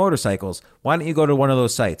you about motorcycles. Why don't you go to one of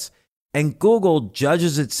those sites? And Google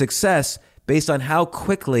judges its success based on how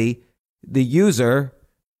quickly the user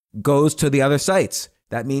goes to the other sites.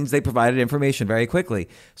 That means they provided information very quickly.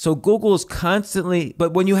 So Google is constantly,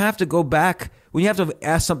 but when you have to go back, when you have to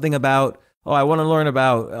ask something about, I want to learn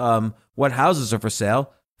about what houses are for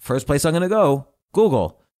sale, first place I'm going to go,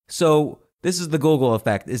 Google. So this is the Google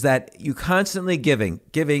effect, is that you constantly giving,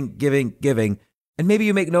 and maybe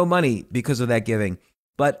you make no money because of that giving,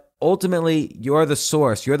 but ultimately you're the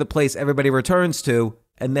source, you're the place everybody returns to,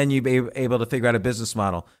 and then you'll be able to figure out a business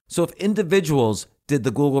model. So if individuals did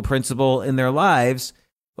the Google principle in their lives,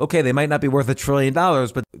 okay, they might not be worth $1 trillion,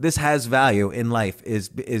 but this has value in life, is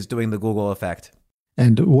doing the Google effect.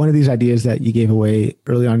 And one of these ideas that you gave away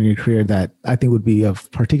early on in your career that I think would be of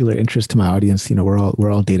particular interest to my audience, we're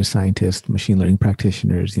all data scientists, machine learning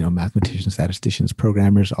practitioners, mathematicians, statisticians,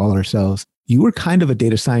 programmers, all ourselves. You were kind of a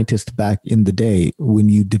data scientist back in the day when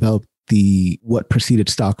you developed what preceded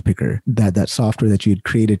Stock Picker, that software that you had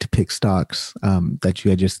created to pick stocks that you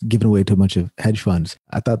had just given away to a bunch of hedge funds.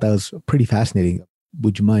 I thought that was pretty fascinating.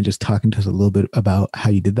 Would you mind just talking to us a little bit about how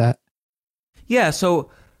you did that? Yeah, so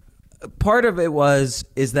part of it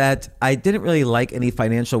is that I didn't really like any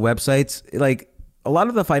financial websites. Like a lot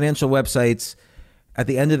of the financial websites, at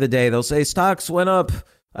the end of the day, they'll say stocks went up.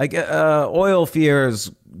 I get oil fears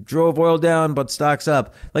drove oil down, but stocks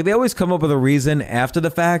up. Like they always come up with a reason after the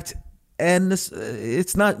fact, and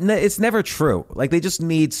it's never true. Like they just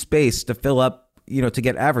need space to fill up, to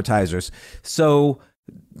get advertisers. So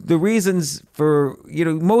the reasons for,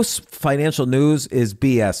 most financial news is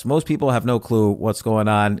BS. Most people have no clue what's going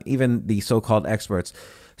on, even the so-called experts.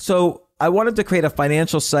 So I wanted to create a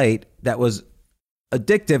financial site that was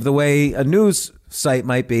addictive the way a news site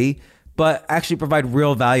might be, but actually provide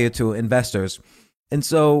real value to investors. And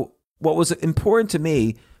so what was important to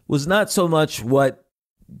me was not so much what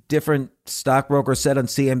different stockbrokers said on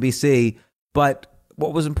CNBC, but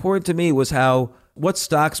what was important to me was what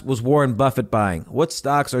stocks was Warren Buffett buying? What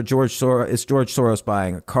stocks is George Soros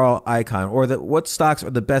buying? Carl Icahn? Or what stocks are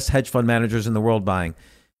the best hedge fund managers in the world buying?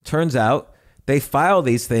 Turns out they file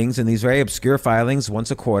these things in these very obscure filings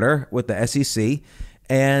once a quarter with the SEC.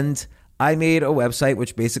 And I made a website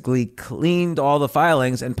which basically cleaned all the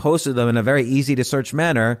filings and posted them in a very easy to search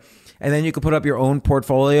manner. And then you could put up your own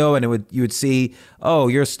portfolio and you would see,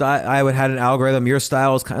 your style, I would had an algorithm. Your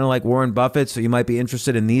style is kind of like Warren Buffett. So you might be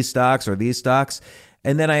interested in these stocks or these stocks.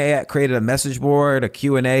 And then I created a message board, a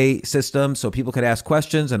Q&A system so people could ask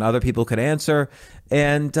questions and other people could answer.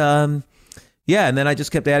 And and then I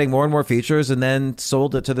just kept adding more and more features and then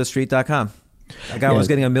sold it to thestreet.com. I was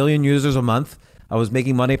getting 1 million users a month. I was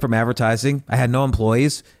making money from advertising. I had no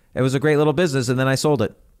employees. It was a great little business. And then I sold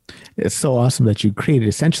it. It's so awesome that you created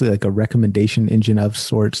essentially like a recommendation engine of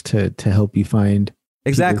sorts to help you find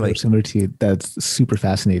exactly similar to you. That's super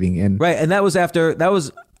fascinating. And right. And that was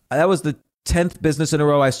the 10th business in a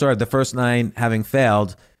row I started, the first 9 having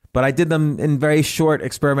failed, but I did them in very short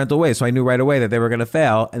experimental ways. So I knew right away that they were going to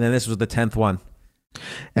fail. And then this was the 10th one.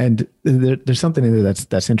 And there's something in there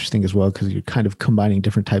that's interesting as well, because you're kind of combining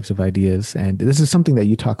different types of ideas. And this is something that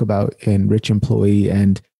you talk about in Rich Employee.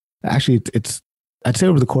 And actually it's I'd say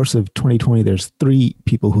over the course of 2020, there's three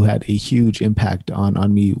people who had a huge impact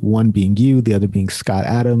on me. One being you, the other being Scott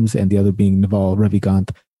Adams, and the other being Naval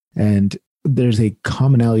Ravikant. And there's a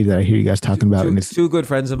commonality that I hear you guys talking about. And it's two good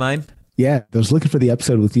friends of mine. Yeah, I was looking for the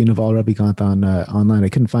episode with you, Naval Ravikant, on online. I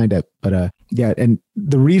couldn't find it, but yeah. And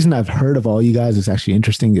the reason I've heard of all you guys is actually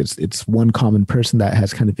interesting. It's one common person that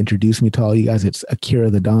has kind of introduced me to all you guys. It's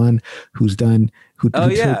Akira the Don,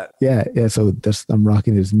 yeah. So I'm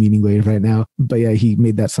rocking his Meaning Wave right now. But yeah, he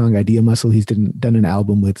made that song Idea Muscle. He's done an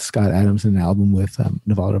album with Scott Adams and an album with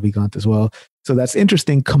Naval Ravikant as well. So that's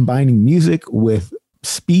interesting, combining music with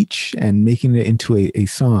speech and making it into a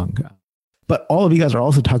song. But all of you guys are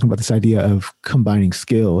also talking about this idea of combining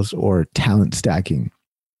skills or talent stacking.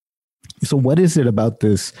 So what is it about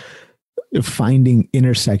this finding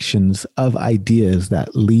intersections of ideas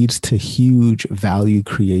that leads to huge value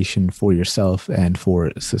creation for yourself and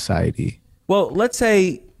for society? Well, let's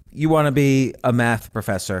say you want to be a math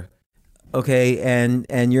professor, okay,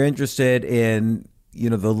 and you're interested in,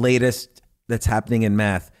 the latest that's happening in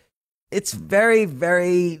math. It's very,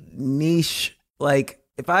 very niche. Like,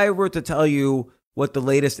 if I were to tell you what the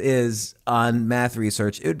latest is on math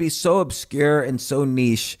research, it would be so obscure and so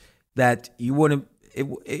niche that you wouldn't,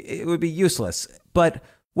 it would be useless. But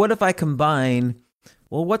what if I combine,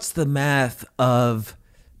 well, what's the math of,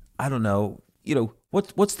 I don't know,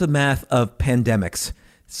 what's the math of pandemics?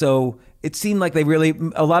 So it seemed like a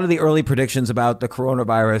lot of the early predictions about the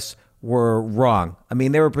coronavirus were wrong. I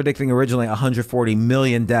mean, they were predicting originally 140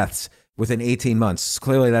 million deaths within 18 months.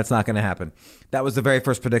 Clearly, that's not going to happen. That was the very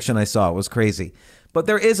first prediction I saw. It was crazy. But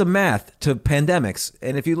there is a math to pandemics.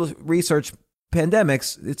 And if you research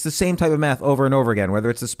pandemics, it's the same type of math over and over again, whether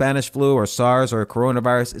it's the Spanish flu or SARS or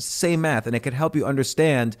coronavirus, it's the same math. And it can help you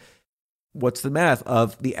understand what's the math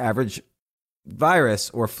of the average virus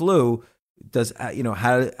or flu. How does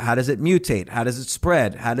it mutate? How does it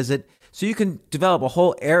spread? So you can develop a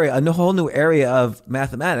whole new area of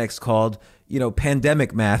mathematics called,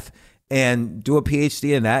 pandemic math, and do a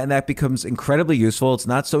PhD in that. And that becomes incredibly useful. It's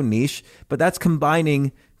not so niche, but that's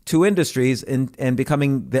combining two industries and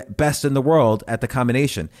becoming the best in the world at the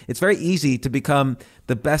combination. It's very easy to become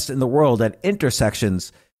the best in the world at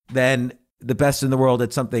intersections than the best in the world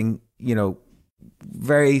at something,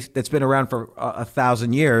 that's been around for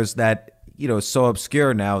 1,000 years that, is so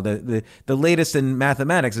obscure now. The latest in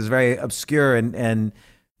mathematics is very obscure and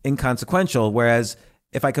inconsequential. Whereas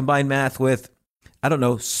if I combine math with, I don't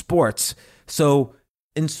know, sports. So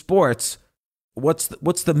in sports, what's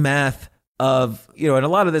the math of, and a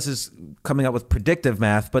lot of this is coming up with predictive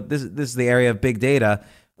math, but this is the area of big data.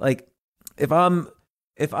 Like if I'm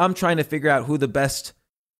trying to figure out what the best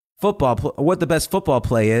football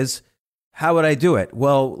play is, how would I do it?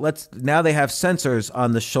 Well, now they have sensors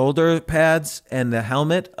on the shoulder pads and the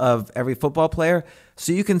helmet of every football player.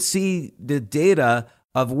 So you can see the data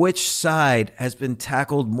of which side has been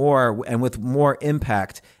tackled more and with more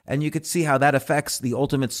impact. And you could see how that affects the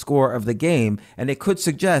ultimate score of the game. And it could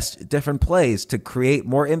suggest different plays to create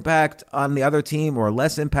more impact on the other team or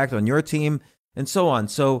less impact on your team and so on.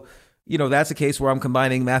 So, that's a case where I'm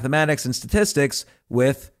combining mathematics and statistics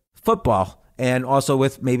with football and also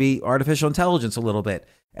with maybe artificial intelligence a little bit.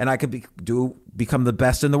 And I could become the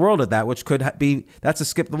best in the world at that, which that's a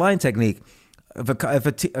skip the line technique. If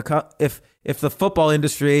the football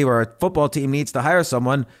industry or a football team needs to hire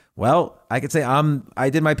someone, well, I could say I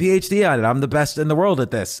did my PhD on it. I'm the best in the world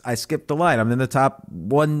at this. I skipped the line. I'm in the top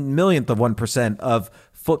 1/1,000,000th of 1% of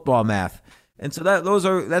football math. And so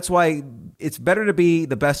that's why it's better to be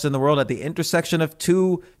the best in the world at the intersection of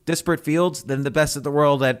two disparate fields than the best in the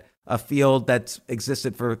world at a field that's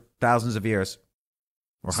existed for thousands of years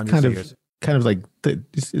or hundreds of years. Kind of like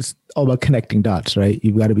it's all about connecting dots, right?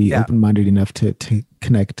 You've got to be open-minded enough to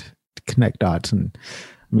connect dots. And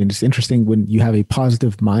I mean, it's interesting when you have a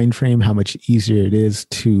positive mind frame, how much easier it is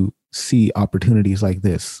to see opportunities like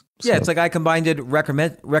this. Yeah, it's like I combined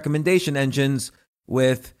recommendation engines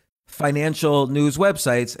with financial news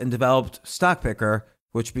websites and developed Stock Picker,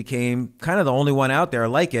 which became kind of the only one out there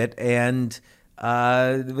like it. And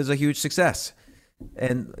it was a huge success.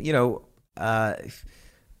 And,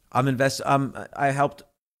 I helped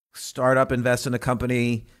invest in a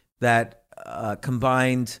company that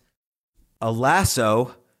combined a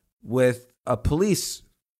lasso with a police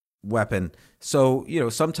weapon. So,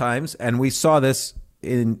 sometimes, and we saw this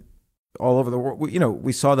in all over the world,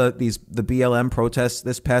 we saw the BLM protests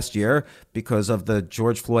this past year because of the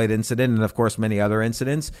George Floyd incident and, of course, many other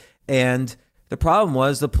incidents. And the problem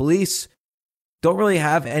was the police don't really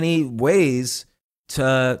have any ways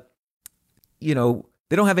to, they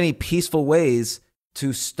don't have any peaceful ways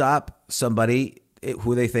to stop somebody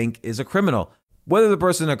who they think is a criminal. Whether the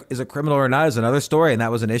person is a criminal or not is another story, and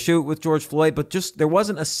that was an issue with George Floyd, but just there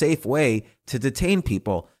wasn't a safe way to detain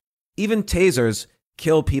people. Even tasers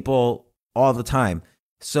kill people all the time.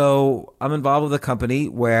 So I'm involved with a company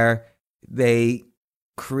where they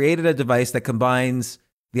created a device that combines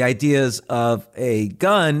the ideas of a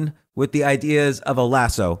gun with the ideas of a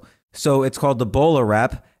lasso. So it's called the bowler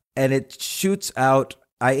wrap, and it shoots out,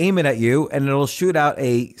 I aim it at you, and it'll shoot out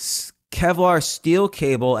a Kevlar steel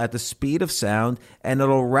cable at the speed of sound, and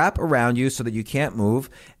it'll wrap around you so that you can't move.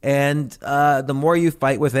 And the more you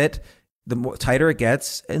fight with it, the more tighter it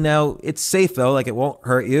gets. And now it's safe though, like it won't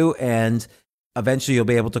hurt you, and eventually you'll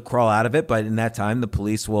be able to crawl out of it. But in that time, the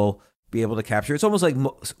police will be able to capture. It's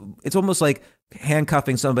almost like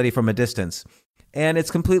handcuffing somebody from a distance, and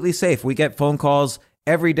it's completely safe. We get phone calls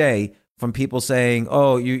every day from people saying,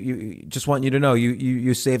 "Oh, you just want you to know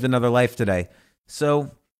you saved another life today."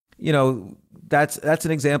 So, that's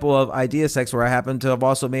an example of idea sex where I happen to have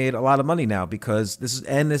also made a lot of money now because this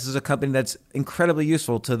is a company that's incredibly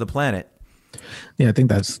useful to the planet. Yeah, I think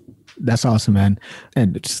that's awesome, man.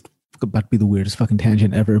 And it's about to be the weirdest fucking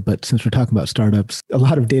tangent ever, but since we're talking about startups, a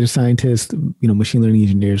lot of data scientists, machine learning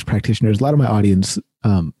engineers, practitioners, a lot of my audience,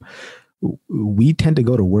 we tend to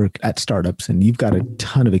go to work at startups, and you've got a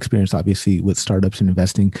ton of experience, obviously, with startups and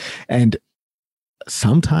investing. And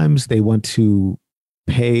sometimes they want to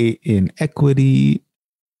pay in equity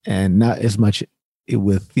and not as much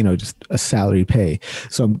with, just a salary pay.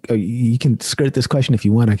 So you can skirt this question if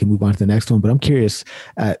you want. I can move on to the next one, but I'm curious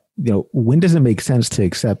when does it make sense to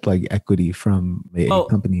accept like equity from a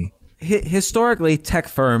company? Historically, tech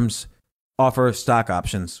firms offer stock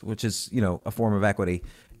options, which is, a form of equity.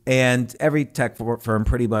 And every tech firm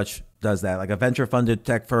pretty much does that. Like a venture funded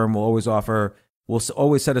tech firm will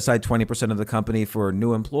always set aside 20% of the company for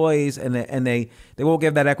new employees, and they won't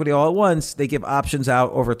give that equity all at once. They give options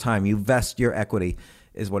out over time. You vest your equity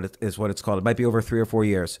is what it's called. It might be over 3 or 4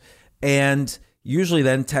 years. And usually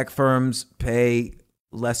then tech firms pay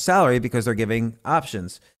less salary because they're giving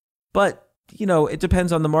options. But, it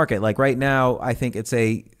depends on the market. Like right now, I think it's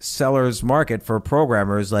a seller's market for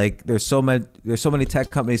programmers. Like there's so many tech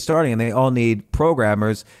companies starting, and they all need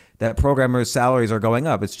programmers. That programmers' salaries are going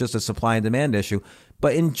up. It's just a supply and demand issue.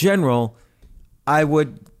 But in general, I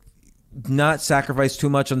would not sacrifice too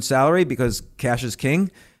much on salary because cash is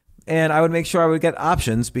king. And I would make sure I would get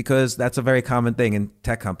options because that's a very common thing in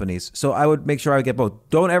tech companies. So I would make sure I would get both.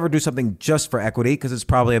 Don't ever do something just for equity because it's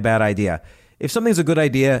probably a bad idea. If something's a good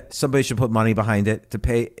idea, somebody should put money behind it to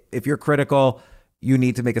pay. If you're critical, you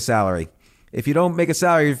need to make a salary. If you don't make a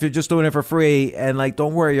salary, if you're just doing it for free and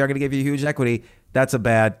don't worry, you're going to give you huge equity, that's a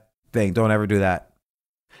bad thing. Don't ever do that.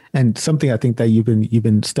 And something I think that you've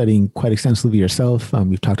been studying quite extensively yourself,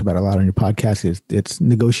 you've talked about a lot on your podcast, is it's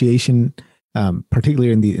negotiation,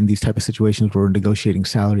 particularly in these type of situations where we're negotiating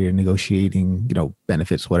salary or negotiating,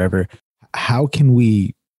 benefits, whatever. How can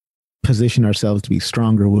we position ourselves to be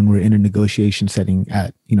stronger when we're in a negotiation setting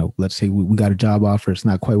at, let's say we got a job offer, it's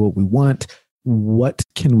not quite what we want. What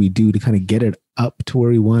can we do to kind of get it up to where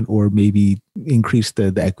we want, or maybe increase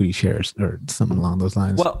the equity shares or something along those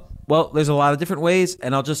lines? Well, there's a lot of different ways,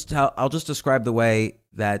 and I'll just describe the way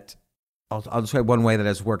that I'll describe one way that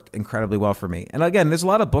has worked incredibly well for me. And again, there's a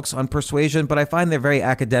lot of books on persuasion, but I find they're very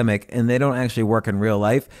academic and they don't actually work in real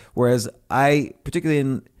life. Whereas particularly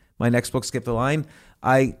in my next book, Skip the Line,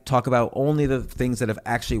 I talk about only the things that have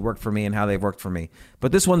actually worked for me and how they've worked for me.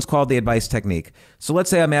 But this one's called the advice technique. So let's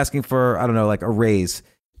say I'm asking for, I don't know, like a raise.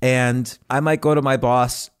 And I might go to my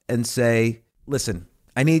boss and say, listen,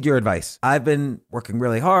 I need your advice. I've been working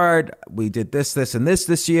really hard. We did this, and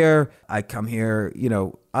this year. I come here,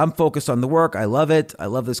 I'm focused on the work. I love it. I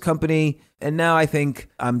love this company. And now I think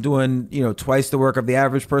I'm doing, twice the work of the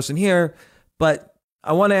average person here. But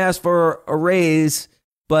I want to ask for a raise,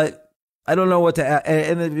 but I don't know what to ask.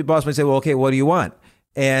 And the boss might say, well, okay, what do you want?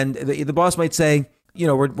 And the boss might say,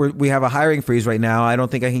 we have a hiring freeze right now. I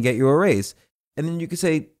don't think I can get you a raise. And then you could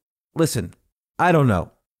say, listen, I don't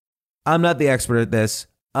know. I'm not the expert at this.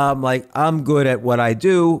 I'm good at what I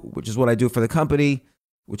do, which is what I do for the company,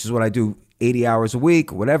 which is what I do 80 hours a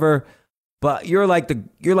week, whatever. But you're like the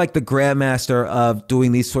grandmaster of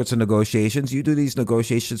doing these sorts of negotiations. You do these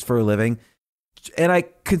negotiations for a living. And I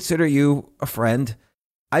consider you a friend.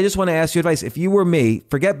 I just want to ask you advice. If you were me,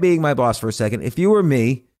 forget being my boss for a second. If you were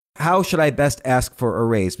me, how should I best ask for a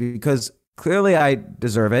raise? Because clearly I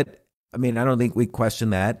deserve it. I mean, I don't think we question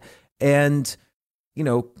that. And,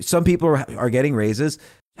 some people are getting raises.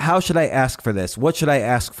 How should I ask for this? What should I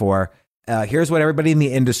ask for? Here's what everybody in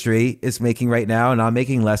the industry is making right now, and I'm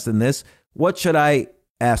making less than this. What should I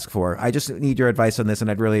ask for? I just need your advice on this, and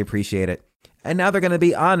I'd really appreciate it. And now they're going to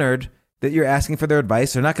be honored that you're asking for their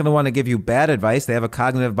advice. They're not going to want to give you bad advice. They have a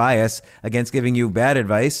cognitive bias against giving you bad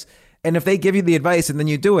advice. And if they give you the advice and then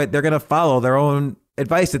you do it, they're going to follow their own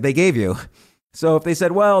advice that they gave you. So if they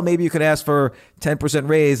said, well, maybe you could ask for 10%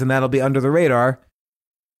 raise and that'll be under the radar,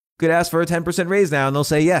 you could ask for a 10% raise now and they'll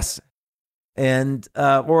say yes. And,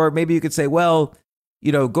 or maybe you could say, well,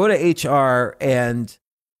 go to HR and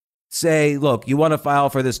say, look, you want to file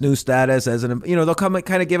for this new status as they'll come and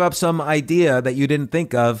kind of give up some idea that you didn't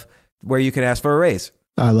think of where you can ask for a raise.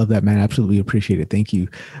 I love that, man. Absolutely appreciate it. Thank you.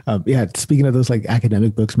 Speaking of those like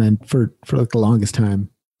academic books, man, for like the longest time,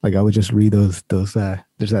 like I would just read those, there's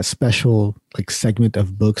that special like segment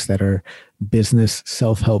of books that are business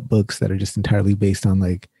self-help books that are just entirely based on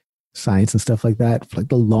like science and stuff like that. For like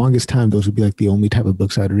the longest time, those would be like the only type of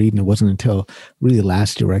books I'd read. And it wasn't until really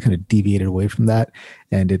last year where I kind of deviated away from that.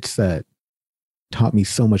 And it's taught me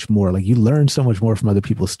so much more. Like you learn so much more from other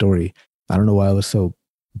people's story. I don't know why I was so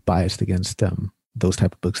biased against those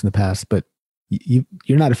type of books in the past, but you're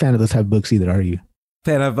not a fan of those type of books either, are you?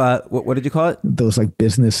 Fan of what did you call it? Those like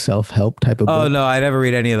business self-help type of books. Oh no, I never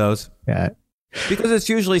read any of those. Yeah. Because it's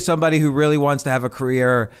usually somebody who really wants to have a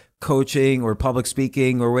career coaching or public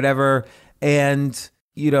speaking or whatever. And,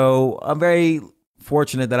 I'm very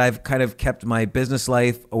fortunate that I've kind of kept my business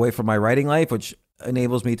life away from my writing life, which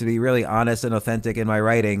enables me to be really honest and authentic in my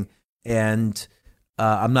writing. And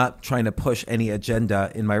I'm not trying to push any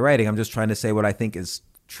agenda in my writing. I'm just trying to say what I think is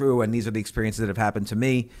true. And these are the experiences that have happened to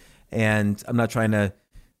me. And I'm not trying to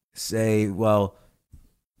say, well,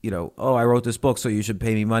 I wrote this book, so you should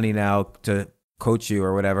pay me money now to coach you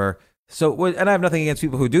or whatever. So, and I have nothing against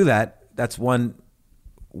people who do that. That's one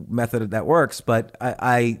method that works, but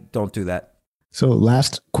I don't do that. So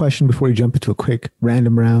last question before we jump into a quick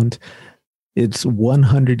random round. It's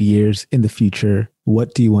 100 years in the future.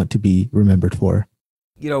 What do you want to be remembered for?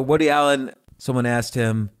 Woody Allen, someone asked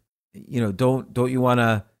him, don't you want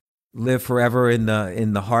to live forever in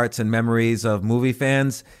the hearts and memories of movie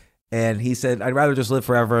fans? And he said, I'd rather just live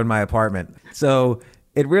forever in my apartment. So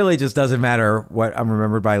it really just doesn't matter what I'm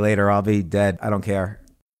remembered by later. I'll be dead. I don't care.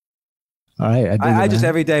 All right. I just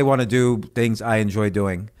every day want to do things I enjoy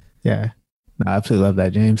doing. Yeah. No, I absolutely love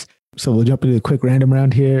that, James. So we'll jump into a quick random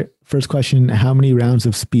round here. First question, how many rounds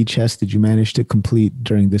of speed chess did you manage to complete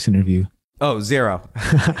during this interview? Oh, 0.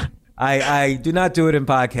 I do not do it in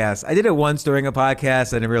podcasts. I did it once during a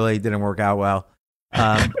podcast and it really didn't work out well.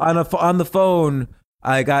 On the phone,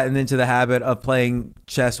 I gotten into the habit of playing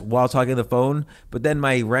chess while talking on the phone, but then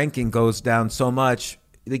my ranking goes down so much.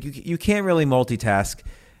 Like you can't really multitask.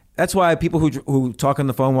 That's why people who talk on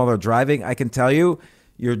the phone while they're driving, I can tell you,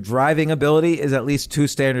 your driving ability is at least 2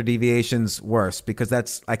 standard deviations worse, because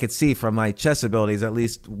I could see from my chess abilities at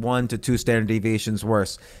least 1 to 2 standard deviations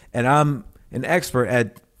worse. And I'm an expert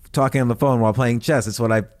at talking on the phone while playing chess. It's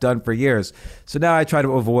what I've done for years. So now I try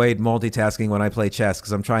to avoid multitasking when I play chess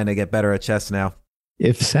because I'm trying to get better at chess now.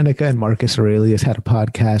 If Seneca and Marcus Aurelius had a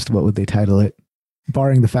podcast, what would they title it?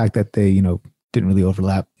 Barring the fact that they, didn't really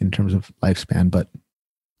overlap in terms of lifespan, but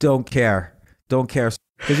don't care.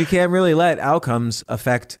 Because you can't really let outcomes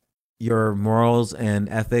affect your morals and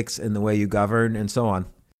ethics and the way you govern and so on.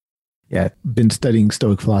 Yeah, been studying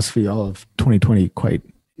Stoic philosophy all of 2020 quite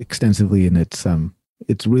extensively, and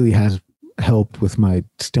it really has helped with my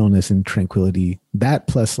stillness and tranquility. That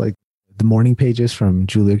plus like the morning pages from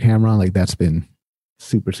Julia Cameron, like that's been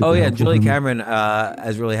super Oh yeah, helpful. Julia Cameron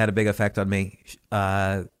has really had a big effect on me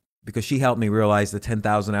because she helped me realize the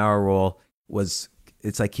 10,000 hour rule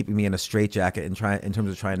it's like keeping me in a straitjacket in terms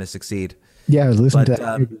of trying to succeed. Yeah, I was listening to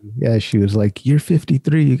that. Yeah, she was like, "You're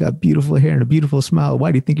 53, you got beautiful hair and a beautiful smile.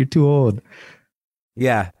 Why do you think you're too old?"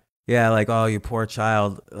 Yeah, like, oh, you poor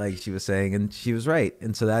child, like she was saying, and she was right.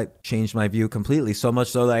 And so that changed my view completely, so much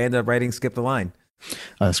so that I ended up writing Skip the Line.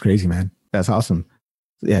 Oh, that's crazy, man. That's awesome.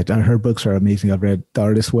 Yeah, her books are amazing. I've read The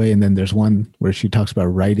Artist's Way, and then there's one where she talks about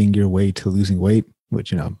writing your way to losing weight,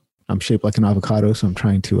 which, I'm shaped like an avocado, so I'm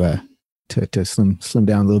trying to slim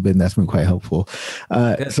down a little bit, and that's been quite helpful.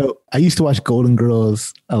 So I used to watch Golden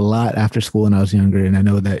Girls a lot after school when I was younger, and I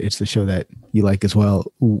know that it's the show that you like as well.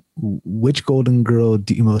 Which Golden Girl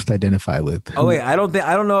do you most identify with? Oh wait, I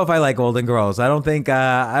don't know if I like Golden Girls. I don't think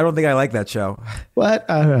I like that show. What?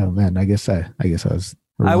 I don't know, man. I guess I was.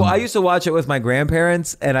 I used to watch it with my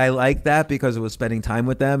grandparents, and I liked that because it was spending time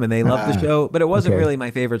with them, and they loved the show. But it wasn't really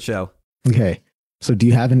my favorite show. Okay, so do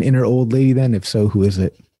you have an inner old lady then? If so, who is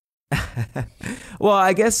it? Well,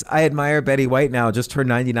 I guess I admire Betty White now, just turned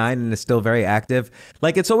 99 and is still very active.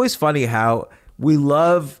 Like, it's always funny how we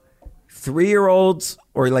love 3-year-olds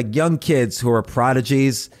or like young kids who are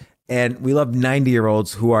prodigies And we love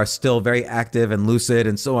 90-year-olds who are still very active and lucid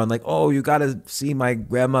and so on. Like, oh, you got to see my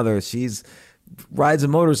grandmother. She's rides a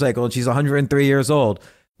motorcycle and she's 103 years old.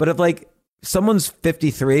 But if like someone's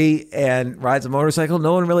 53 and rides a motorcycle,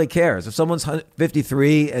 no one really cares. If someone's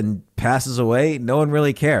 53 and passes away, no one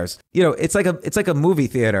really cares. You know, it's like a movie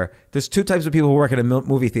theater. There's two types of people who work at a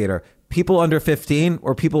movie theater: people under 15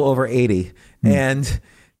 or people over 80. And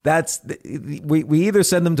that's we either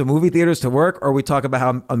send them to movie theaters to work, or we talk about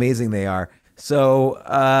how amazing they are. So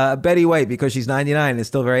Betty White, because she's 99 and is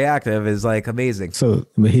still very active, is like amazing. So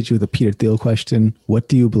I'm gonna hit you with a Peter Thiel question. What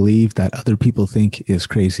do you believe that other people think is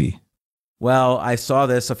crazy? Well, I saw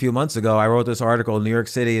this a few months ago. I wrote this article, New York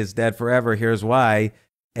City is dead forever, here's why.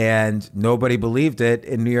 And nobody believed it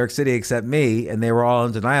in New York City except me. And they were all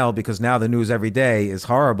in denial because now the news every day is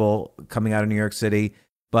horrible coming out of New York City.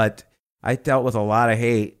 But I dealt with a lot of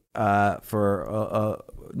hate for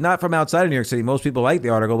not from outside of New York City. Most people liked the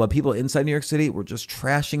article, but people inside New York City were just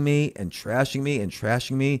trashing me and trashing me and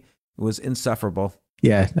trashing me. It was insufferable.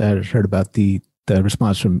 Yeah, I heard about the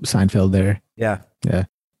response from Seinfeld there. Yeah. Yeah.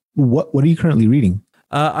 What are you currently reading?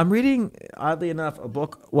 I'm reading, oddly enough, a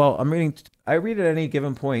book. Well, I read at any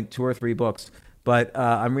given point 2 or 3 books, but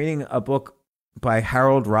I'm reading a book by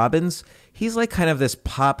Harold Robbins. He's like kind of this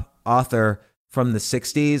pop author from the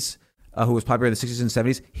 60s who was popular in the 60s and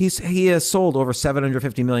 70s. He has sold over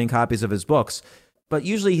 750 million copies of his books, but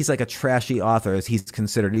usually he's like a trashy author, as he's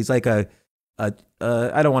considered. He's like I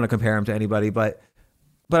don't want to compare him to anybody, but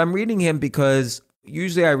I'm reading him because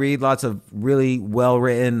usually I read lots of really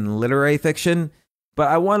well-written literary fiction, but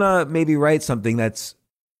I want to maybe write something that's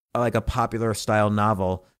like a popular style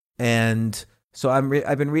novel. And so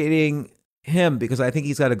I've been reading him because I think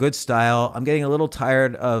he's got a good style. I'm getting a little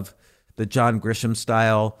tired of the John Grisham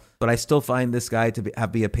style, but I still find this guy to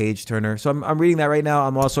be a page turner. So I'm reading that right now.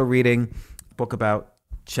 I'm also reading a book about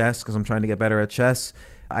chess because I'm trying to get better at chess.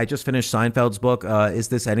 I just finished Seinfeld's book, Is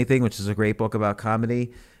This Anything?, which is a great book about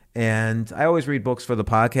comedy. And I always read books for the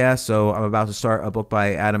podcast, so I'm about to start a book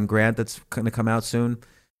by Adam Grant that's going to come out soon.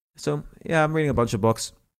 So, yeah, I'm reading a bunch of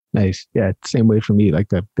books. Nice. Yeah, same way for me.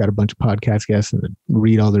 Like I've got a bunch of podcast guests and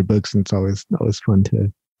read all their books, and it's always fun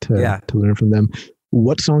to learn from them.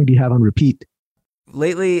 What song do you have on repeat?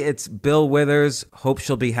 Lately, it's Bill Withers' Hope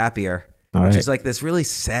She'll Be Happier, which is like this really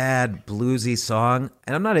sad, bluesy song.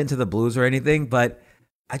 And I'm not into the blues or anything, but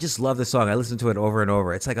I just love this song. I listen to it over and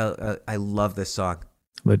over. It's like I love this song.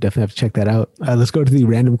 We'll definitely have to check that out. Let's go to the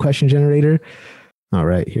random question generator. All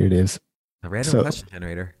right, here it is. A random question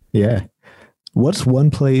generator. Yeah. What's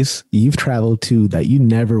one place you've traveled to that you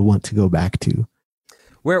never want to go back to?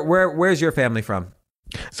 Where's your family from?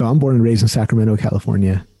 So I'm born and raised in Sacramento,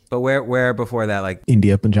 California. But where before that? Like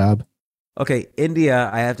India, Punjab. Okay, India,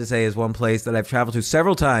 I have to say, is one place that I've traveled to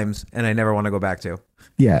several times and I never want to go back to.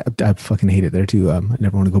 Yeah, I fucking hate it there too. I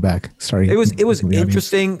never want to go back. Sorry. It was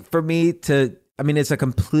interesting for me to. I mean, it's a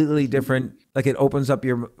completely different, like it opens up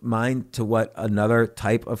your mind to what another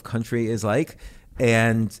type of country is like.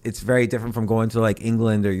 And it's very different from going to like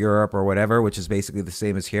England or Europe or whatever, which is basically the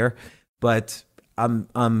same as here. But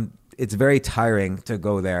it's very tiring to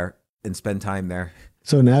go there and spend time there.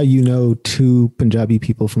 So now you know 2 Punjabi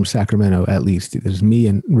people from Sacramento, at least. There's me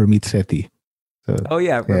and Ramit Sethi. So,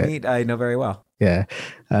 Ramit, I know very well. Yeah.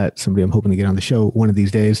 Somebody I'm hoping to get on the show one of these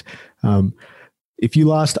days. If you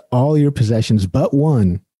lost all your possessions but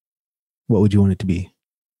one, what would you want it to be?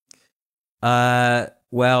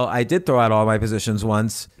 Well, I did throw out all my possessions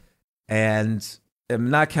once, and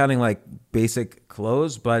I'm not counting like basic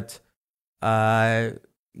clothes, but I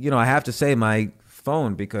have to say my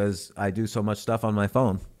phone, because I do so much stuff on my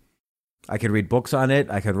phone. I could read books on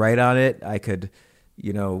it. I could write on it. I could,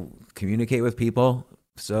 communicate with people.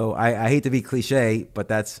 So I hate to be cliche,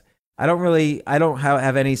 but I don't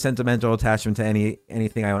have any sentimental attachment to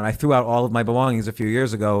anything I own. I threw out all of my belongings a few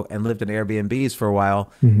years ago and lived in Airbnbs for a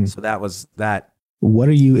while. Mm-hmm. So that was that. What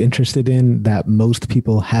are you interested in that most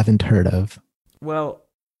people haven't heard of? Well,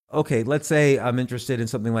 okay, let's say I'm interested in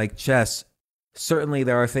something like chess. Certainly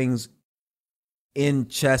there are things in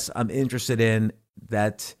chess I'm interested in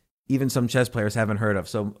that even some chess players haven't heard of.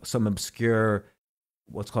 So some obscure,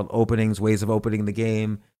 what's called openings, ways of opening the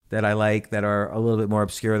game that I like that are a little bit more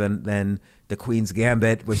obscure than the Queen's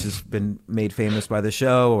Gambit, which has been made famous by the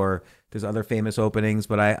show, or there's other famous openings,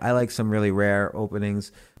 but I like some really rare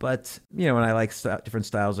openings. But, and I like different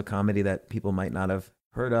styles of comedy that people might not have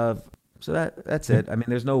heard of. So that's it. I mean,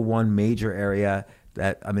 there's no one major area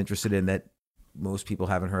that I'm interested in that most people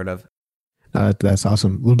haven't heard of. That's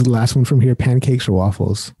awesome. We'll do the last one from here. Pancakes or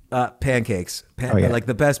waffles? Pancakes. Like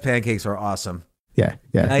the best pancakes are awesome. Yeah.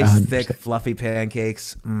 Nice, 100%. Thick, fluffy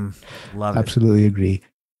pancakes. Love it. Absolutely agree.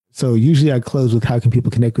 So usually I close with how can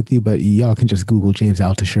people connect with you, but y'all can just Google James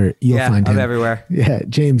Altucher. You'll find him. I'm everywhere. Yeah.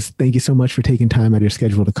 James, thank you so much for taking time out of your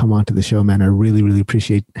schedule to come onto the show, man. I really, really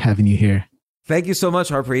appreciate having you here. Thank you so much,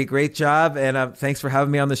 Harpreet. Great job. And thanks for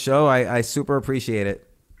having me on the show. I super appreciate it.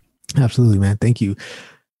 Absolutely, man. Thank you.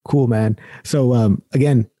 Cool, man. So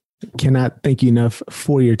again, cannot thank you enough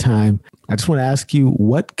for your time. I just want to ask you,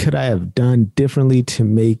 what could I have done differently to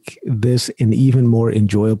make this an even more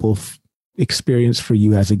enjoyable experience for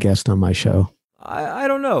you as a guest on my show? I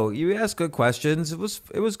don't know. You asked good questions. It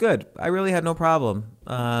was good. I really had no problem.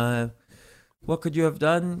 What could you have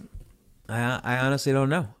done? I honestly don't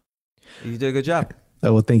know. You did a good job.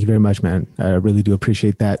 Oh, well, thank you very much, man. I really do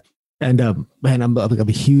appreciate that. And man, I'm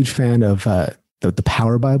a huge fan of the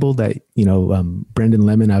Power Bible that, Brendan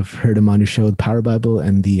Lemon, I've heard him on your show, the Power Bible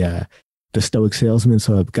and the Stoic Salesman.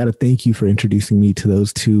 So I've got to thank you for introducing me to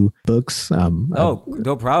those two books.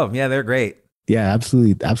 No problem. Yeah, they're great. Yeah,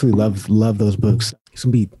 absolutely. Absolutely love those books. It's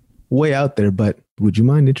going to be way out there, but would you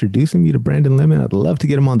mind introducing me to Brendan Lemon? I'd love to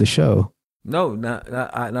get him on the show. No, not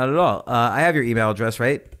at all. I have your email address,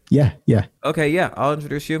 right? Yeah. Okay, yeah. I'll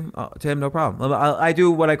introduce you to him, no problem. I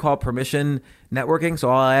do what I call permission networking, so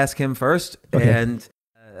I'll ask him first. Okay.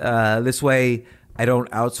 And this way I don't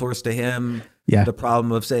outsource to him the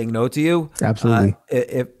problem of saying no to you. Absolutely.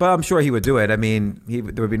 But I'm sure he would do it. I mean,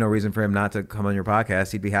 there would be no reason for him not to come on your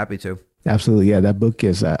podcast. He'd be happy to. Absolutely. Yeah. That book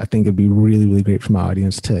is, I think it'd be really, really great for my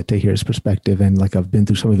audience to hear his perspective. And like, I've been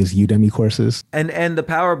through some of his Udemy courses. And the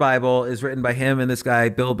Power Bible is written by him and this guy,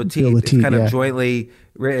 Bill Batiste. It's kind of jointly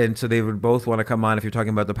written. So they would both want to come on if you're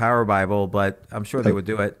talking about the Power Bible, but I'm sure they would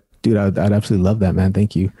do it. Dude, I'd absolutely love that, man.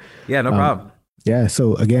 Thank you. Yeah, no problem. Yeah.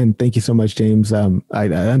 So again, thank you so much, James.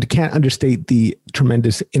 I can't understate the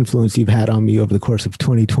tremendous influence you've had on me over the course of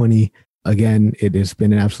 2020. Again, it has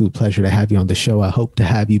been an absolute pleasure to have you on the show. I hope to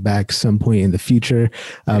have you back some point in the future.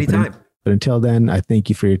 Anytime. But until then, I thank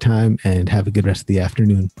you for your time and have a good rest of the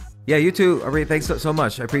afternoon. Yeah, you too. Thanks so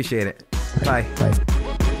much. I appreciate it. Bye. Bye.